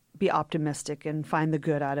always be optimistic and find the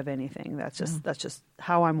good out of anything. That's just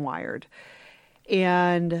how I'm wired.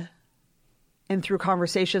 And through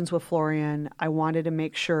conversations with Florian, I wanted to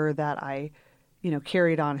make sure that I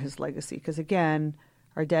carried on his legacy. Because again,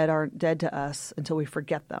 our dead aren't dead to us until we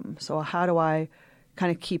forget them. So how do I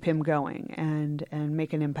kind of keep him going and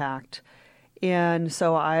make an impact? And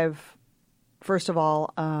so first of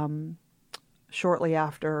all, shortly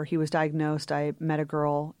after he was diagnosed, I met a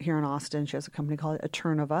girl here in Austin. She has a company called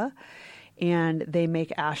Eternova, and they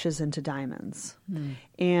make ashes into diamonds.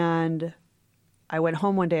 And I went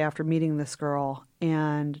home one day after meeting this girl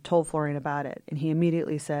and told Florian about it. And he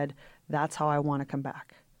immediately said, that's how I want to come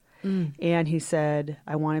back. And he said,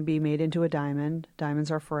 I want to be made into a diamond.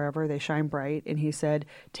 Diamonds are forever. They shine bright. And he said,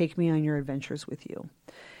 take me on your adventures with you.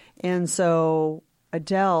 And so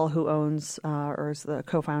Adele, who owns or is the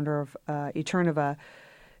co-founder of Eternova,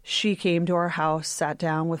 she came to our house, sat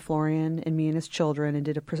down with Florian and me and his children, and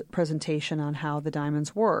did a presentation on how the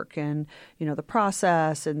diamonds work and, the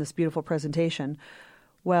process, and this beautiful presentation.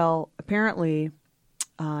 Well, apparently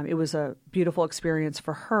it was a beautiful experience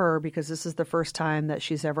for her because this is the first time that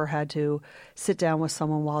she's ever had to sit down with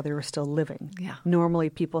someone while they were still living. Yeah. Normally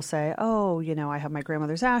people say, oh, I have my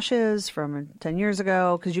grandmother's ashes from 10 years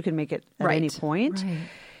ago, because you can make it at any point. Right.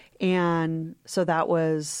 And so that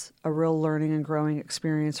was a real learning and growing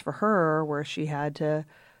experience for her, where she had to,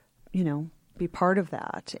 be part of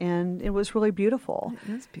that. And it was really beautiful.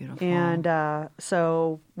 It is beautiful. And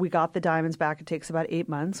so we got the diamonds back. It takes about 8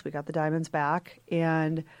 months. We got the diamonds back,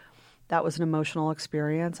 and that was an emotional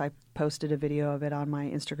experience. I posted a video of it on my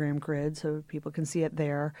Instagram grid so people can see it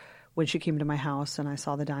there. When she came to my house and I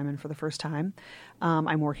saw the diamond for the first time.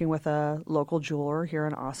 I'm working with a local jeweler here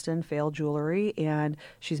in Austin, Fail Jewelry, and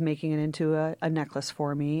she's making it into a necklace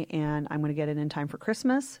for me, and I'm going to get it in time for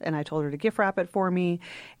Christmas. And I told her to gift wrap it for me,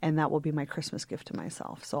 and that will be my Christmas gift to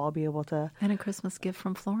myself. So I'll be able to... And a Christmas gift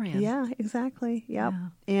from Florian. Yeah, exactly. Yep.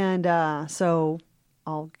 Yeah. And so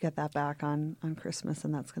I'll get that back on Christmas,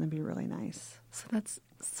 and that's going to be really nice. So that's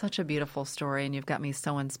such a beautiful story, and you've got me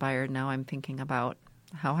so inspired. Now I'm thinking about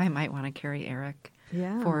how I might want to carry Eric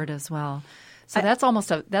forward as well. So that's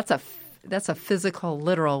almost that's a physical,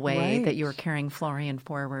 literal way that you were carrying Florian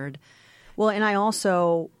forward. Well, and I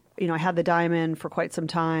also, I had the diamond for quite some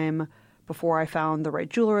time before I found the right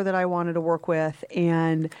jeweler that I wanted to work with.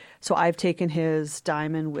 And so I've taken his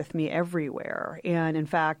diamond with me everywhere. And in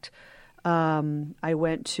fact, I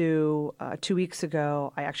went to 2 weeks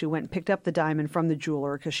ago, I actually went and picked up the diamond from the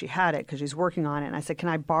jeweler because she had it, because she's working on it. And I said, can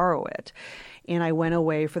I borrow it? And I went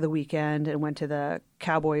away for the weekend and went to the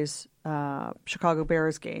Cowboys, Chicago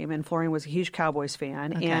Bears game. And Florian was a huge Cowboys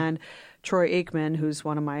fan. Okay. And Troy Aikman, who's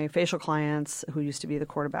one of my facial clients, who used to be the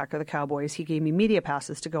quarterback of the Cowboys, he gave me media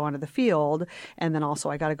passes to go onto the field. And then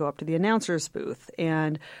also I got to go up to the announcer's booth.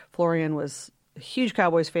 And Florian was a huge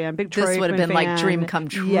Cowboys fan, big Troy Aikman fan. This would have been like dream come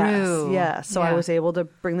true. Yes. So I was able to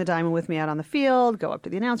bring the diamond with me out on the field, go up to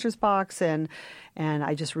the announcer's box, and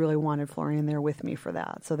I just really wanted Florian there with me for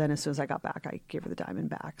that. So then as soon as I got back, I gave her the diamond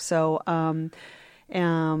back. So,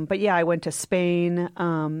 but yeah, I went to Spain.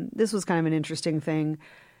 This was kind of an interesting thing.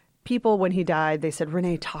 People, when he died, they said,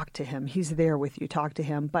 Renee, talk to him. He's there with you. Talk to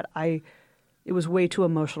him. But it was way too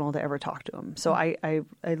emotional to ever talk to him. So I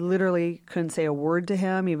literally couldn't say a word to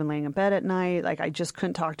him, even laying in bed at night. Like, I just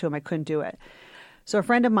couldn't talk to him. I couldn't do it. So a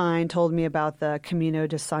friend of mine told me about the Camino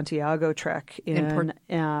de Santiago trek in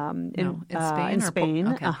Spain.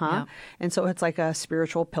 Okay, yeah. And so it's like a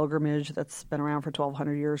spiritual pilgrimage that's been around for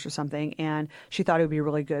 1,200 years or something. And she thought it would be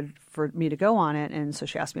really good for me to go on it. And so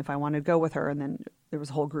she asked me if I wanted to go with her. And then there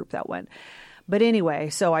was a whole group that went. But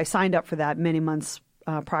anyway, so I signed up for that many months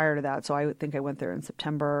prior to that. So I think I went there in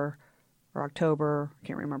September or October. I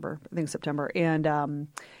can't remember. I think September. And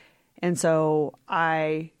so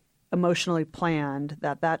I emotionally planned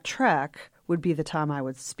that trek would be the time I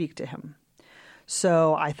would speak to him.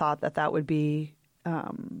 So I thought that would be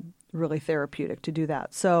really therapeutic to do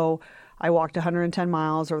that. So I walked 110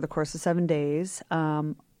 miles over the course of 7 days,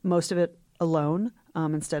 most of it alone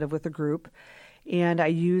instead of with a group. And I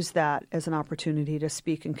used that as an opportunity to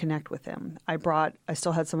speak and connect with him. I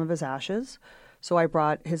still had some of his ashes. So I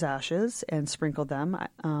brought his ashes and sprinkled them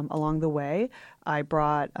along the way. I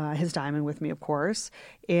brought his diamond with me, of course.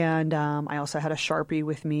 And I also had a Sharpie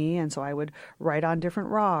with me. And so I would write on different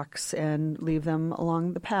rocks and leave them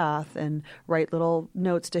along the path and write little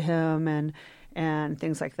notes to him and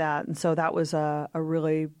things like that. And so that was a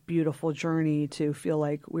really beautiful journey to feel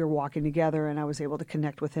like we were walking together, and I was able to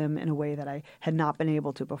connect with him in a way that I had not been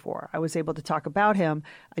able to before. I was able to talk about him.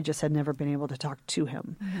 I just had never been able to talk to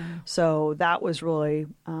him. Mm-hmm. So that was really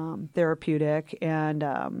therapeutic. And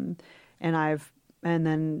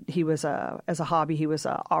then he was as a hobby, he was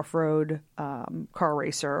a off-road car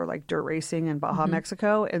racer, like dirt racing in Baja, mm-hmm.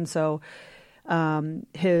 Mexico. And so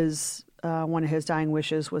one of his dying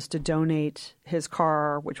wishes was to donate his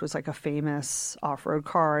car, which was like a famous off-road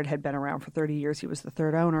car. It had been around for 30 years. He was the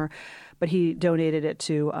third owner, but he donated it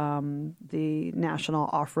to the National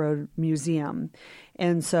Off-Road Museum.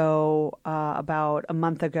 And so about a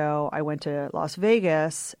month ago, I went to Las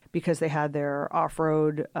Vegas because they had their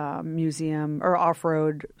off-road museum or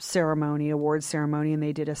off-road award ceremony, and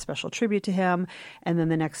they did a special tribute to him. And then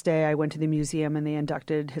the next day, I went to the museum, and they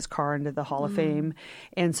inducted his car into the Hall of Fame.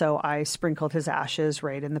 And so I sprinkled his ashes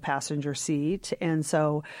right in the passenger seat. And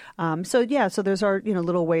so those are,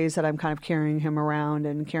 little ways that I'm kind of carrying him around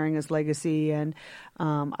and carrying his legacy. And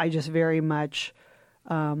I just very much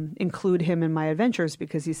include him in my adventures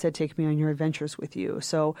because he said, take me on your adventures with you.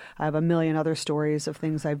 So I have a million other stories of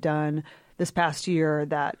things I've done this past year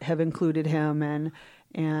that have included him. And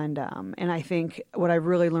I think what I've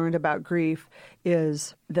really learned about grief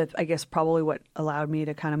is that I guess probably what allowed me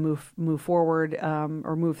to kind of move forward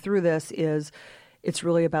or move through this is it's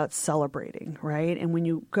really about celebrating, right? And when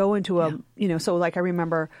you go into so like I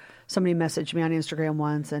remember somebody messaged me on Instagram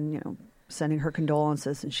once and, sending her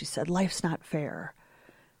condolences, and she said, life's not fair.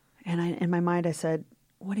 And in my mind, I said,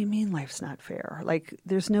 what do you mean life's not fair? Like,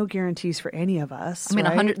 there's no guarantees for any of us. I mean,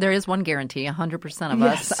 right? There is one guarantee. 100% of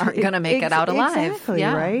us aren't going to make it out alive. Exactly,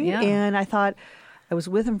 right? Yeah. And I thought, I was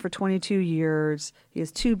with him for 22 years. He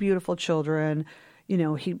has 2 beautiful children.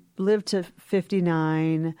 He lived to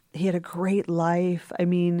 59. He had a great life. I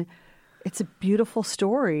mean, it's a beautiful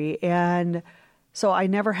story. And so I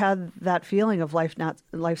never had that feeling of life's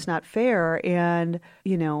not fair. And,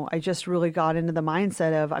 I just really got into the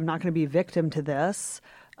mindset of I'm not going to be victim to this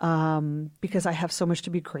because I have so much to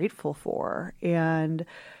be grateful for and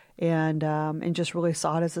just really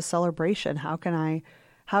saw it as a celebration. How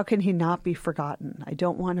can he not be forgotten? I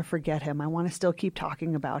don't want to forget him. I want to still keep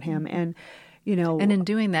talking about him. And, and in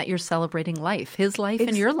doing that, you're celebrating life, his life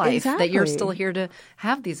and your life, exactly. that you're still here to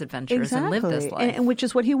have these adventures and live this life. And which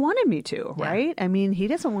is what he wanted me to, right? I mean, he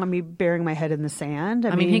doesn't want me burying my head in the sand.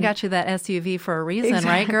 I mean, he got you that SUV for a reason,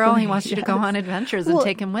 exactly, right, girl? He wants you to go on adventures and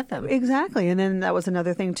take him with him. Exactly. And then that was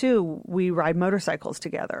another thing, too. We ride motorcycles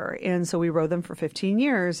together. And so we rode them for 15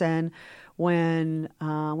 years. And when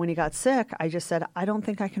he got sick, I just said, I don't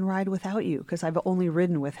think I can ride without you because I've only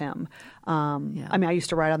ridden with him. I mean, I used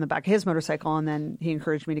to ride on the back of his motorcycle, and then he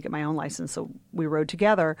encouraged me to get my own license. So we rode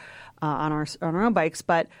together on our own bikes.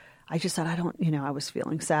 But I just said, I was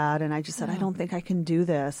feeling sad, and I just said, I don't think I can do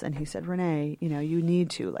this. And he said, Renee, you need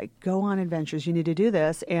to go on adventures. You need to do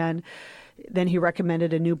this. And then he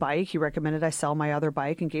recommended a new bike. He recommended I sell my other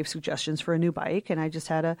bike and gave suggestions for a new bike. And I just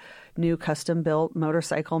had a new custom-built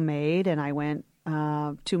motorcycle made. And I went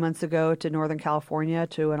 2 months ago to Northern California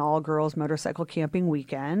to an all-girls motorcycle camping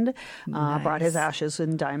weekend. Nice. Brought his ashes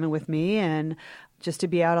and diamond with me. And just to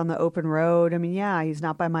be out on the open road. I mean, he's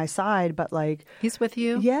not by my side, but he's with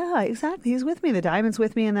you. Yeah, exactly. He's with me. The diamond's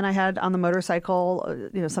with me. And then I had on the motorcycle,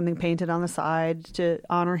 something painted on the side to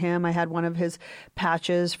honor him. I had one of his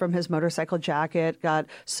patches from his motorcycle jacket got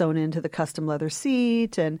sewn into the custom leather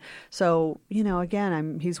seat. And so,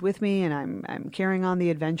 again, he's with me, and I'm carrying on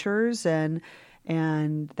the adventures, and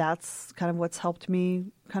that's kind of what's helped me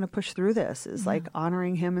kind of push through this is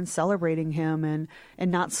honoring him and celebrating him and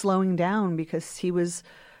not slowing down because he was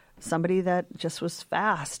somebody that just was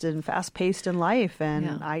fast paced in life.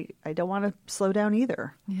 And I don't want to slow down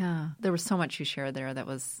either. Yeah. There was so much you shared there that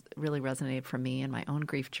was really resonated for me in my own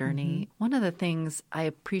grief journey. Mm-hmm. One of the things I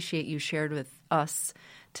appreciate you shared with us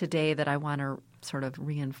today that I want to sort of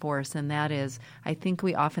reinforce, and that is I think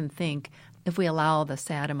we often think if we allow the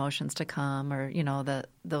sad emotions to come or,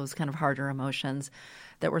 those kind of harder emotions,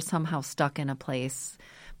 that we're somehow stuck in a place.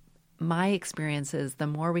 My experience is the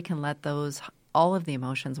more we can let all of the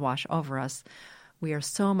emotions wash over us, we are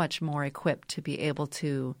so much more equipped to be able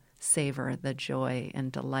to savor the joy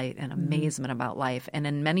and delight and amazement about life. And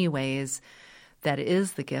in many ways, that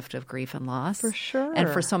is the gift of grief and loss. For sure. And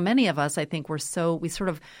for so many of us, I think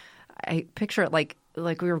I picture it like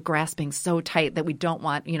we were grasping so tight that we don't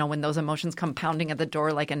want, when those emotions come pounding at the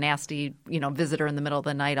door like a nasty, visitor in the middle of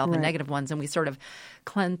the night, all the negative ones, and we sort of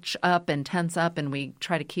clench up and tense up and we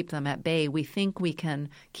try to keep them at bay. We think we can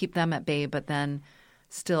keep them at bay, but then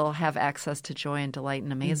still have access to joy and delight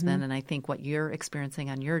and amazement. Mm-hmm. And I think what you're experiencing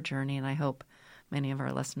on your journey, and I hope many of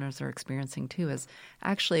our listeners are experiencing too, is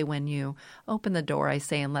actually when you open the door, I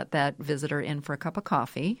say, and let that visitor in for a cup of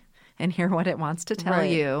coffee and hear what it wants to tell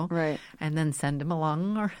you, and then send him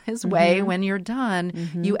along his way when you're done,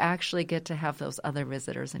 you actually get to have those other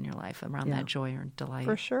visitors in your life around that joy or delight.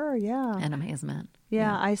 For sure, and amazement.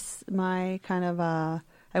 I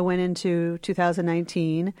went into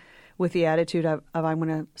 2019 with the attitude of I'm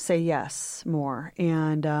going to say yes more.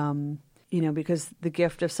 And, because the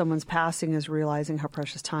gift of someone's passing is realizing how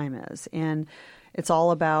precious time is. And it's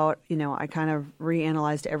all about, I kind of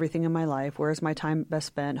reanalyzed everything in my life. Where's my time best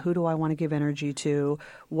spent? Who do I want to give energy to?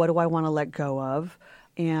 What do I want to let go of?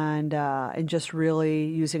 And just really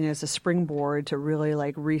using it as a springboard to really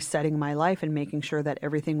like resetting my life and making sure that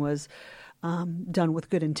everything was done with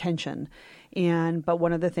good intention. But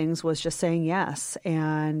one of the things was just saying yes.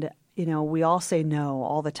 And, we all say no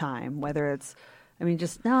all the time, whether it's,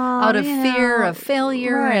 just no. Out of fear of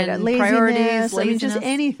failure, right, and laziness, priorities. Just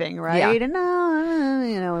anything, right? Yeah. And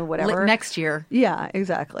no, whatever. Next year. Yeah,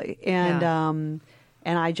 exactly. And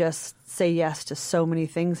I just say yes to so many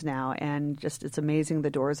things now. And just it's amazing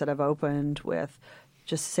the doors that I've opened with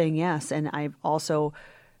just saying yes. And I've also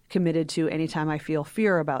committed to anytime I feel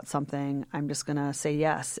fear about something, I'm just going to say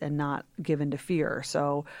yes and not give in to fear.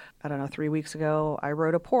 So, I don't know, 3 weeks ago, I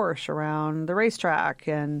rode a Porsche around the racetrack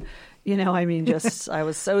and, I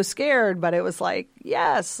was so scared, but it was like,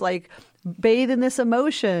 yes, like bathe in this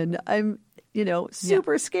emotion. I'm,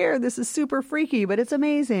 super scared. This is super freaky, but it's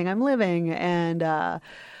amazing. I'm living. And I'm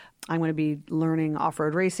going to be learning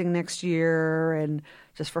off-road racing next year and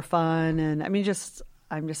just for fun. And I'm just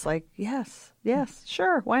like, yes,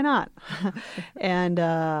 sure, why not? And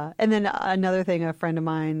then another thing a friend of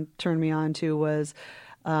mine turned me on to was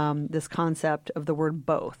this concept of the word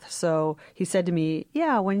both. So he said to me,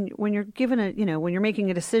 when you're given when you're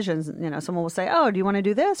making a decision, someone will say, oh, do you want to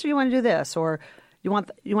do this or do you want to do this? Or you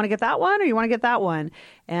want to get that one or you want to get that one?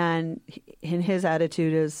 And his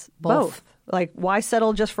attitude is both. Like, why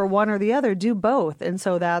settle just for one or the other? Do both. And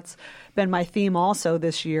so that's been my theme also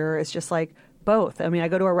this year. It's just like, both. I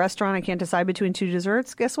go to a restaurant, I can't decide between two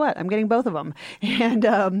desserts. Guess what? I'm getting both of them.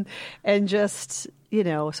 And just,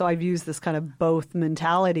 so I've used this kind of both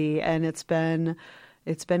mentality, and it's been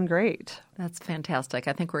great. That's fantastic.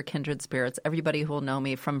 I think we're kindred spirits. Everybody who will know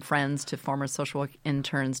me, from friends to former social work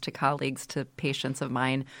interns to colleagues to patients of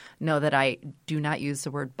mine, know that I do not use the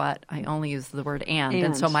word but. I only use the word and.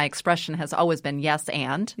 And so my expression has always been yes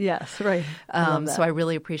and. Yes, right. So I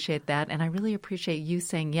really appreciate that. And I really appreciate you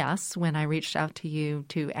saying yes when I reached out to you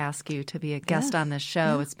to ask you to be a guest on this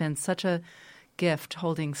show. Yeah. It's been such a gift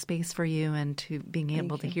holding space for you and to being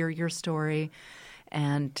able to hear your story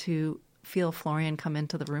and to feel Florian come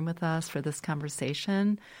into the room with us for this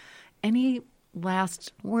conversation. Any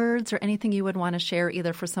last words or anything you would want to share,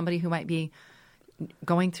 either for somebody who might be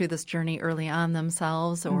going through this journey early on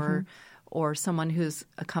themselves or someone who's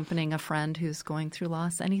accompanying a friend who's going through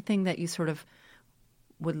loss? Anything that you sort of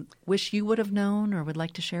would wish you would have known or would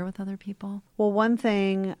like to share with other people? Well, one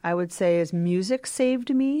thing I would say is music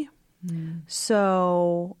saved me.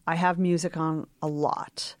 So I have music on a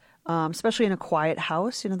lot. Especially in a quiet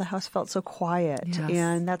house. The house felt so quiet,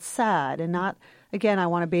 and that's sad. And not, again, I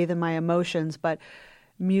want to bathe in my emotions, but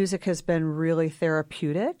music has been really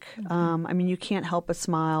therapeutic. You can't help but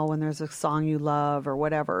smile when there's a song you love or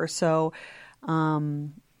whatever. So,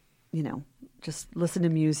 just listen to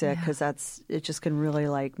music because it just can really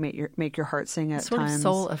like make your heart sing at sort times. Of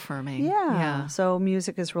soul affirming. Yeah. So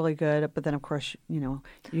music is really good, but then of course you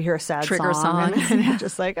hear a sad trigger song and you're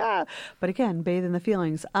just like But again, bathe in the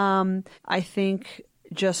feelings. I think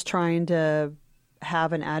just trying to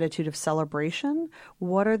have an attitude of celebration.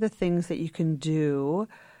 What are the things that you can do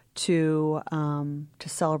to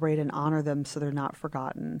celebrate and honor them so they're not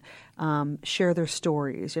forgotten? Share their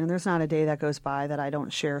stories. There's not a day that goes by that I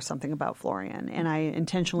don't share something about Florian, and I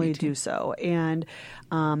intentionally do so. And,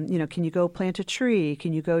 can you go plant a tree?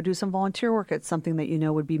 Can you go do some volunteer work at something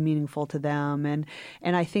that would be meaningful to them? And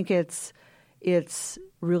I think it's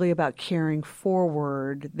really about carrying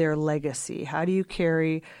forward their legacy. How do you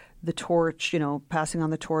carry the torch, passing on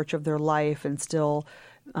the torch of their life and still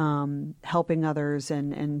helping others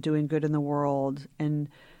and doing good in the world, and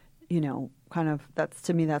kind of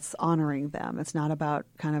to me that's honoring them. It's not about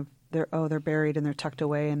kind of they're buried and they're tucked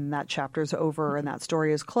away and that chapter's over and that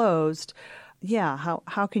story is closed. Yeah,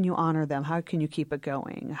 how can you honor them? How can you keep it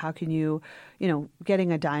going? How can you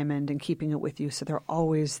getting a diamond and keeping it with you so they're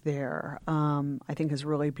always there? I think is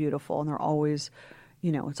really beautiful, and they're always,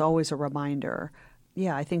 it's always a reminder.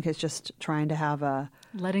 Yeah, I think it's just trying to have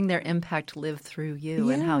letting their impact live through you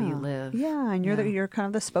and how you live. Yeah, and you're kind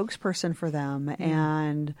of the spokesperson for them,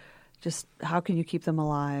 and just how can you keep them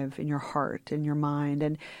alive in your heart, in your mind?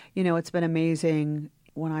 And it's been amazing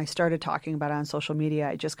when I started talking about it on social media.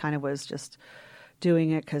 I just kind of was just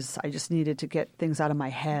doing it because I just needed to get things out of my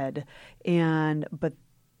head, but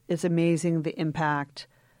it's amazing the impact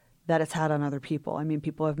that it's had on other people.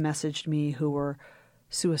 People have messaged me who were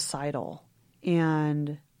suicidal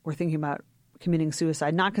and were thinking about committing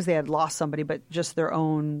suicide, not because they had lost somebody, but just their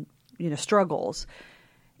own, struggles.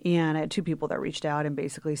 And I had 2 people that reached out and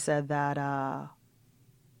basically said that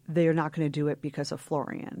they're not going to do it because of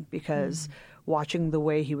Florian, because watching the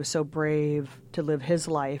way he was so brave to live his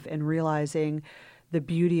life and realizing the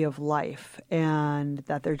beauty of life, and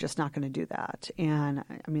that they're just not going to do that. And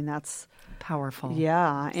I mean, that's powerful.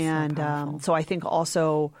 Yeah. And so I think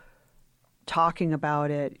also talking about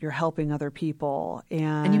it, you're helping other people.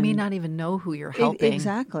 And you may not even know who you're helping.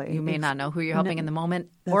 Exactly. You may not know who you're helping in the moment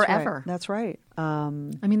or right. ever. That's right. I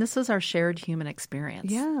mean, this is our shared human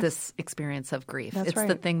experience, this experience of grief. That's it's right.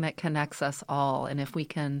 the thing that connects us all. And if we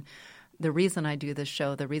can, the reason I do this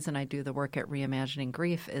show, the reason I do the work at Reimagining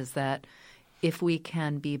Grief is that if we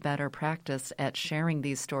can be better practiced at sharing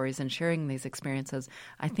these stories and sharing these experiences,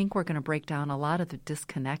 I think we're going to break down a lot of the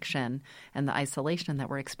disconnection and the isolation that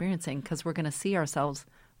we're experiencing, because we're going to see ourselves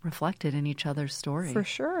reflected in each other's story. For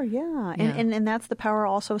sure, yeah. And that's the power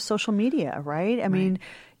also of social media, right? I mean,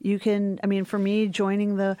 for me,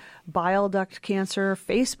 joining the bile duct cancer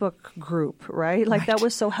Facebook group, right? Like that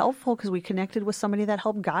was so helpful because we connected with somebody that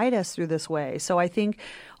helped guide us through this way. So I think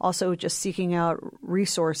also just seeking out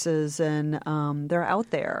resources, and they're out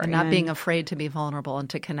there. And not being afraid to be vulnerable and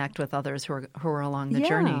to connect with others who are along the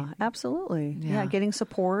journey. Absolutely. Yeah, getting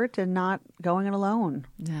support and not going it alone.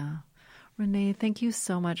 Yeah. Renee, thank you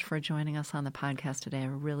so much for joining us on the podcast today. I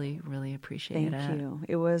really, really appreciate it. Thank you.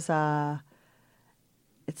 It was,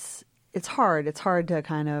 it's hard. It's hard to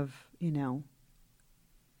kind of,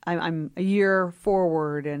 I'm a year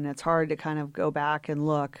forward, and it's hard to kind of go back and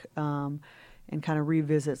look and kind of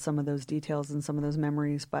revisit some of those details and some of those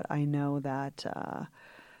memories. But I know that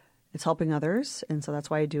it's helping others, and so that's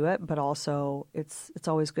why I do it. But also, it's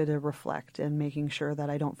always good to reflect and making sure that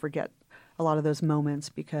I don't forget a lot of those moments,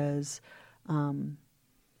 because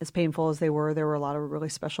as painful as they were, there were a lot of really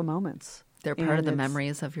special moments. They're part of the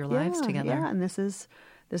memories of your lives together. Yeah, and this is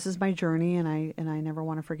my journey, and I never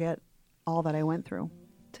want to forget all that I went through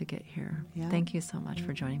to get here. Yeah. Thank you so much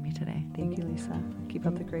for joining me today. Thank you, Lisa. Keep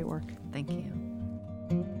up the great work. Thank you.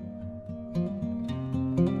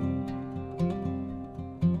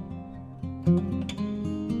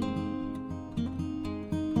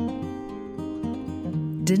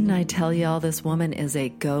 Didn't I tell y'all this woman is a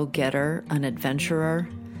go-getter, an adventurer?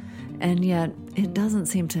 And yet, it doesn't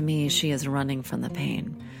seem to me she is running from the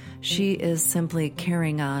pain. She is simply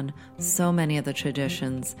carrying on so many of the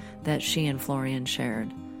traditions that she and Florian shared.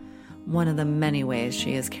 One of the many ways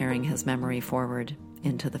she is carrying his memory forward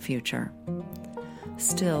into the future.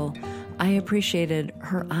 Still, I appreciated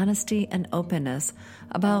her honesty and openness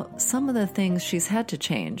about some of the things she's had to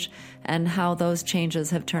change and how those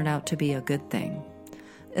changes have turned out to be a good thing,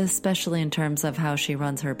 especially in terms of how she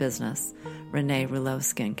runs her business, Renee Rouleau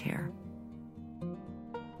Skincare.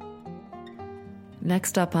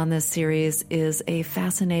 Next up on this series is a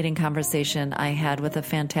fascinating conversation I had with a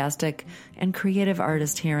fantastic and creative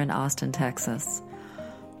artist here in Austin, Texas.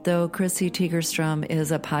 Though Chrissy Tigerstrom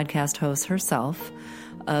is a podcast host herself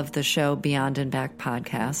of the show Beyond and Back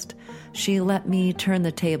podcast, she let me turn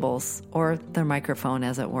the tables, or the microphone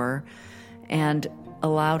as it were, and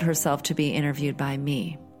allowed herself to be interviewed by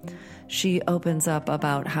me. She opens up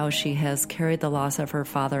about how she has carried the loss of her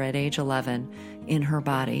father at age 11 in her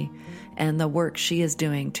body and the work she is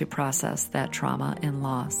doing to process that trauma and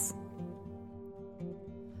loss.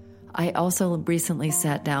 I also recently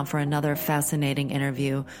sat down for another fascinating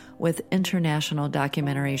interview with international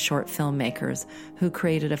documentary short filmmakers who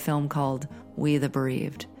created a film called We the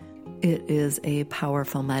Bereaved. It is a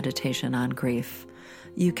powerful meditation on grief.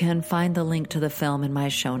 You can find the link to the film in my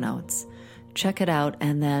show notes. Check it out,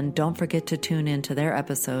 and then don't forget to tune in to their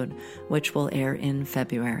episode, which will air in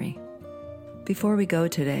February. Before we go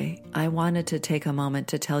today, I wanted to take a moment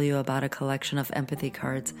to tell you about a collection of empathy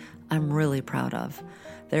cards I'm really proud of.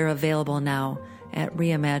 They're available now at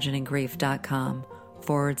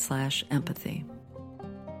reimagininggrief.com/empathy.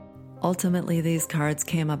 Ultimately, these cards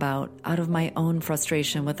came about out of my own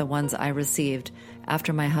frustration with the ones I received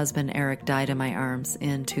after my husband Eric died in my arms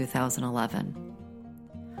in 2011.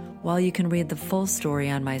 While you can read the full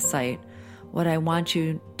story on my site, what I want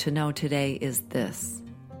you to know today is this.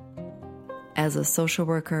 As a social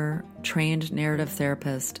worker, trained narrative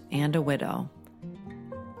therapist, and a widow,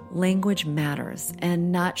 language matters,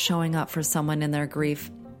 and not showing up for someone in their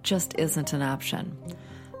grief just isn't an option.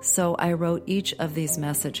 So I wrote each of these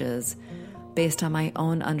messages based on my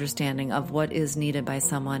own understanding of what is needed by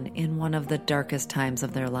someone in one of the darkest times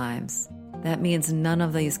of their lives. That means none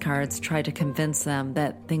of these cards try to convince them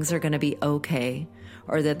that things are going to be okay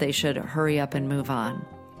or that they should hurry up and move on.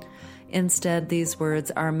 Instead, these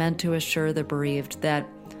words are meant to assure the bereaved that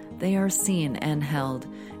they are seen and held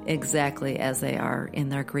exactly as they are in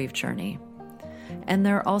their grief journey. and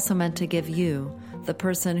they're also meant to give you, the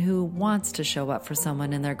person who wants to show up for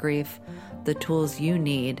someone in their grief, the tools you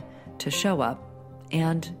need to show up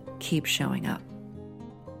and keep showing up.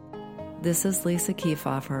 This is Lisa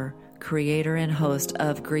Kefauver, creator and host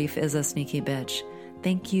of Grief is a Sneaky Bitch.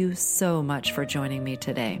 Thank you so much for joining me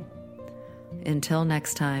today. Until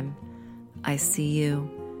next time, I see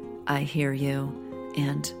you, I hear you,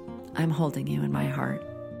 and I'm holding you in my heart.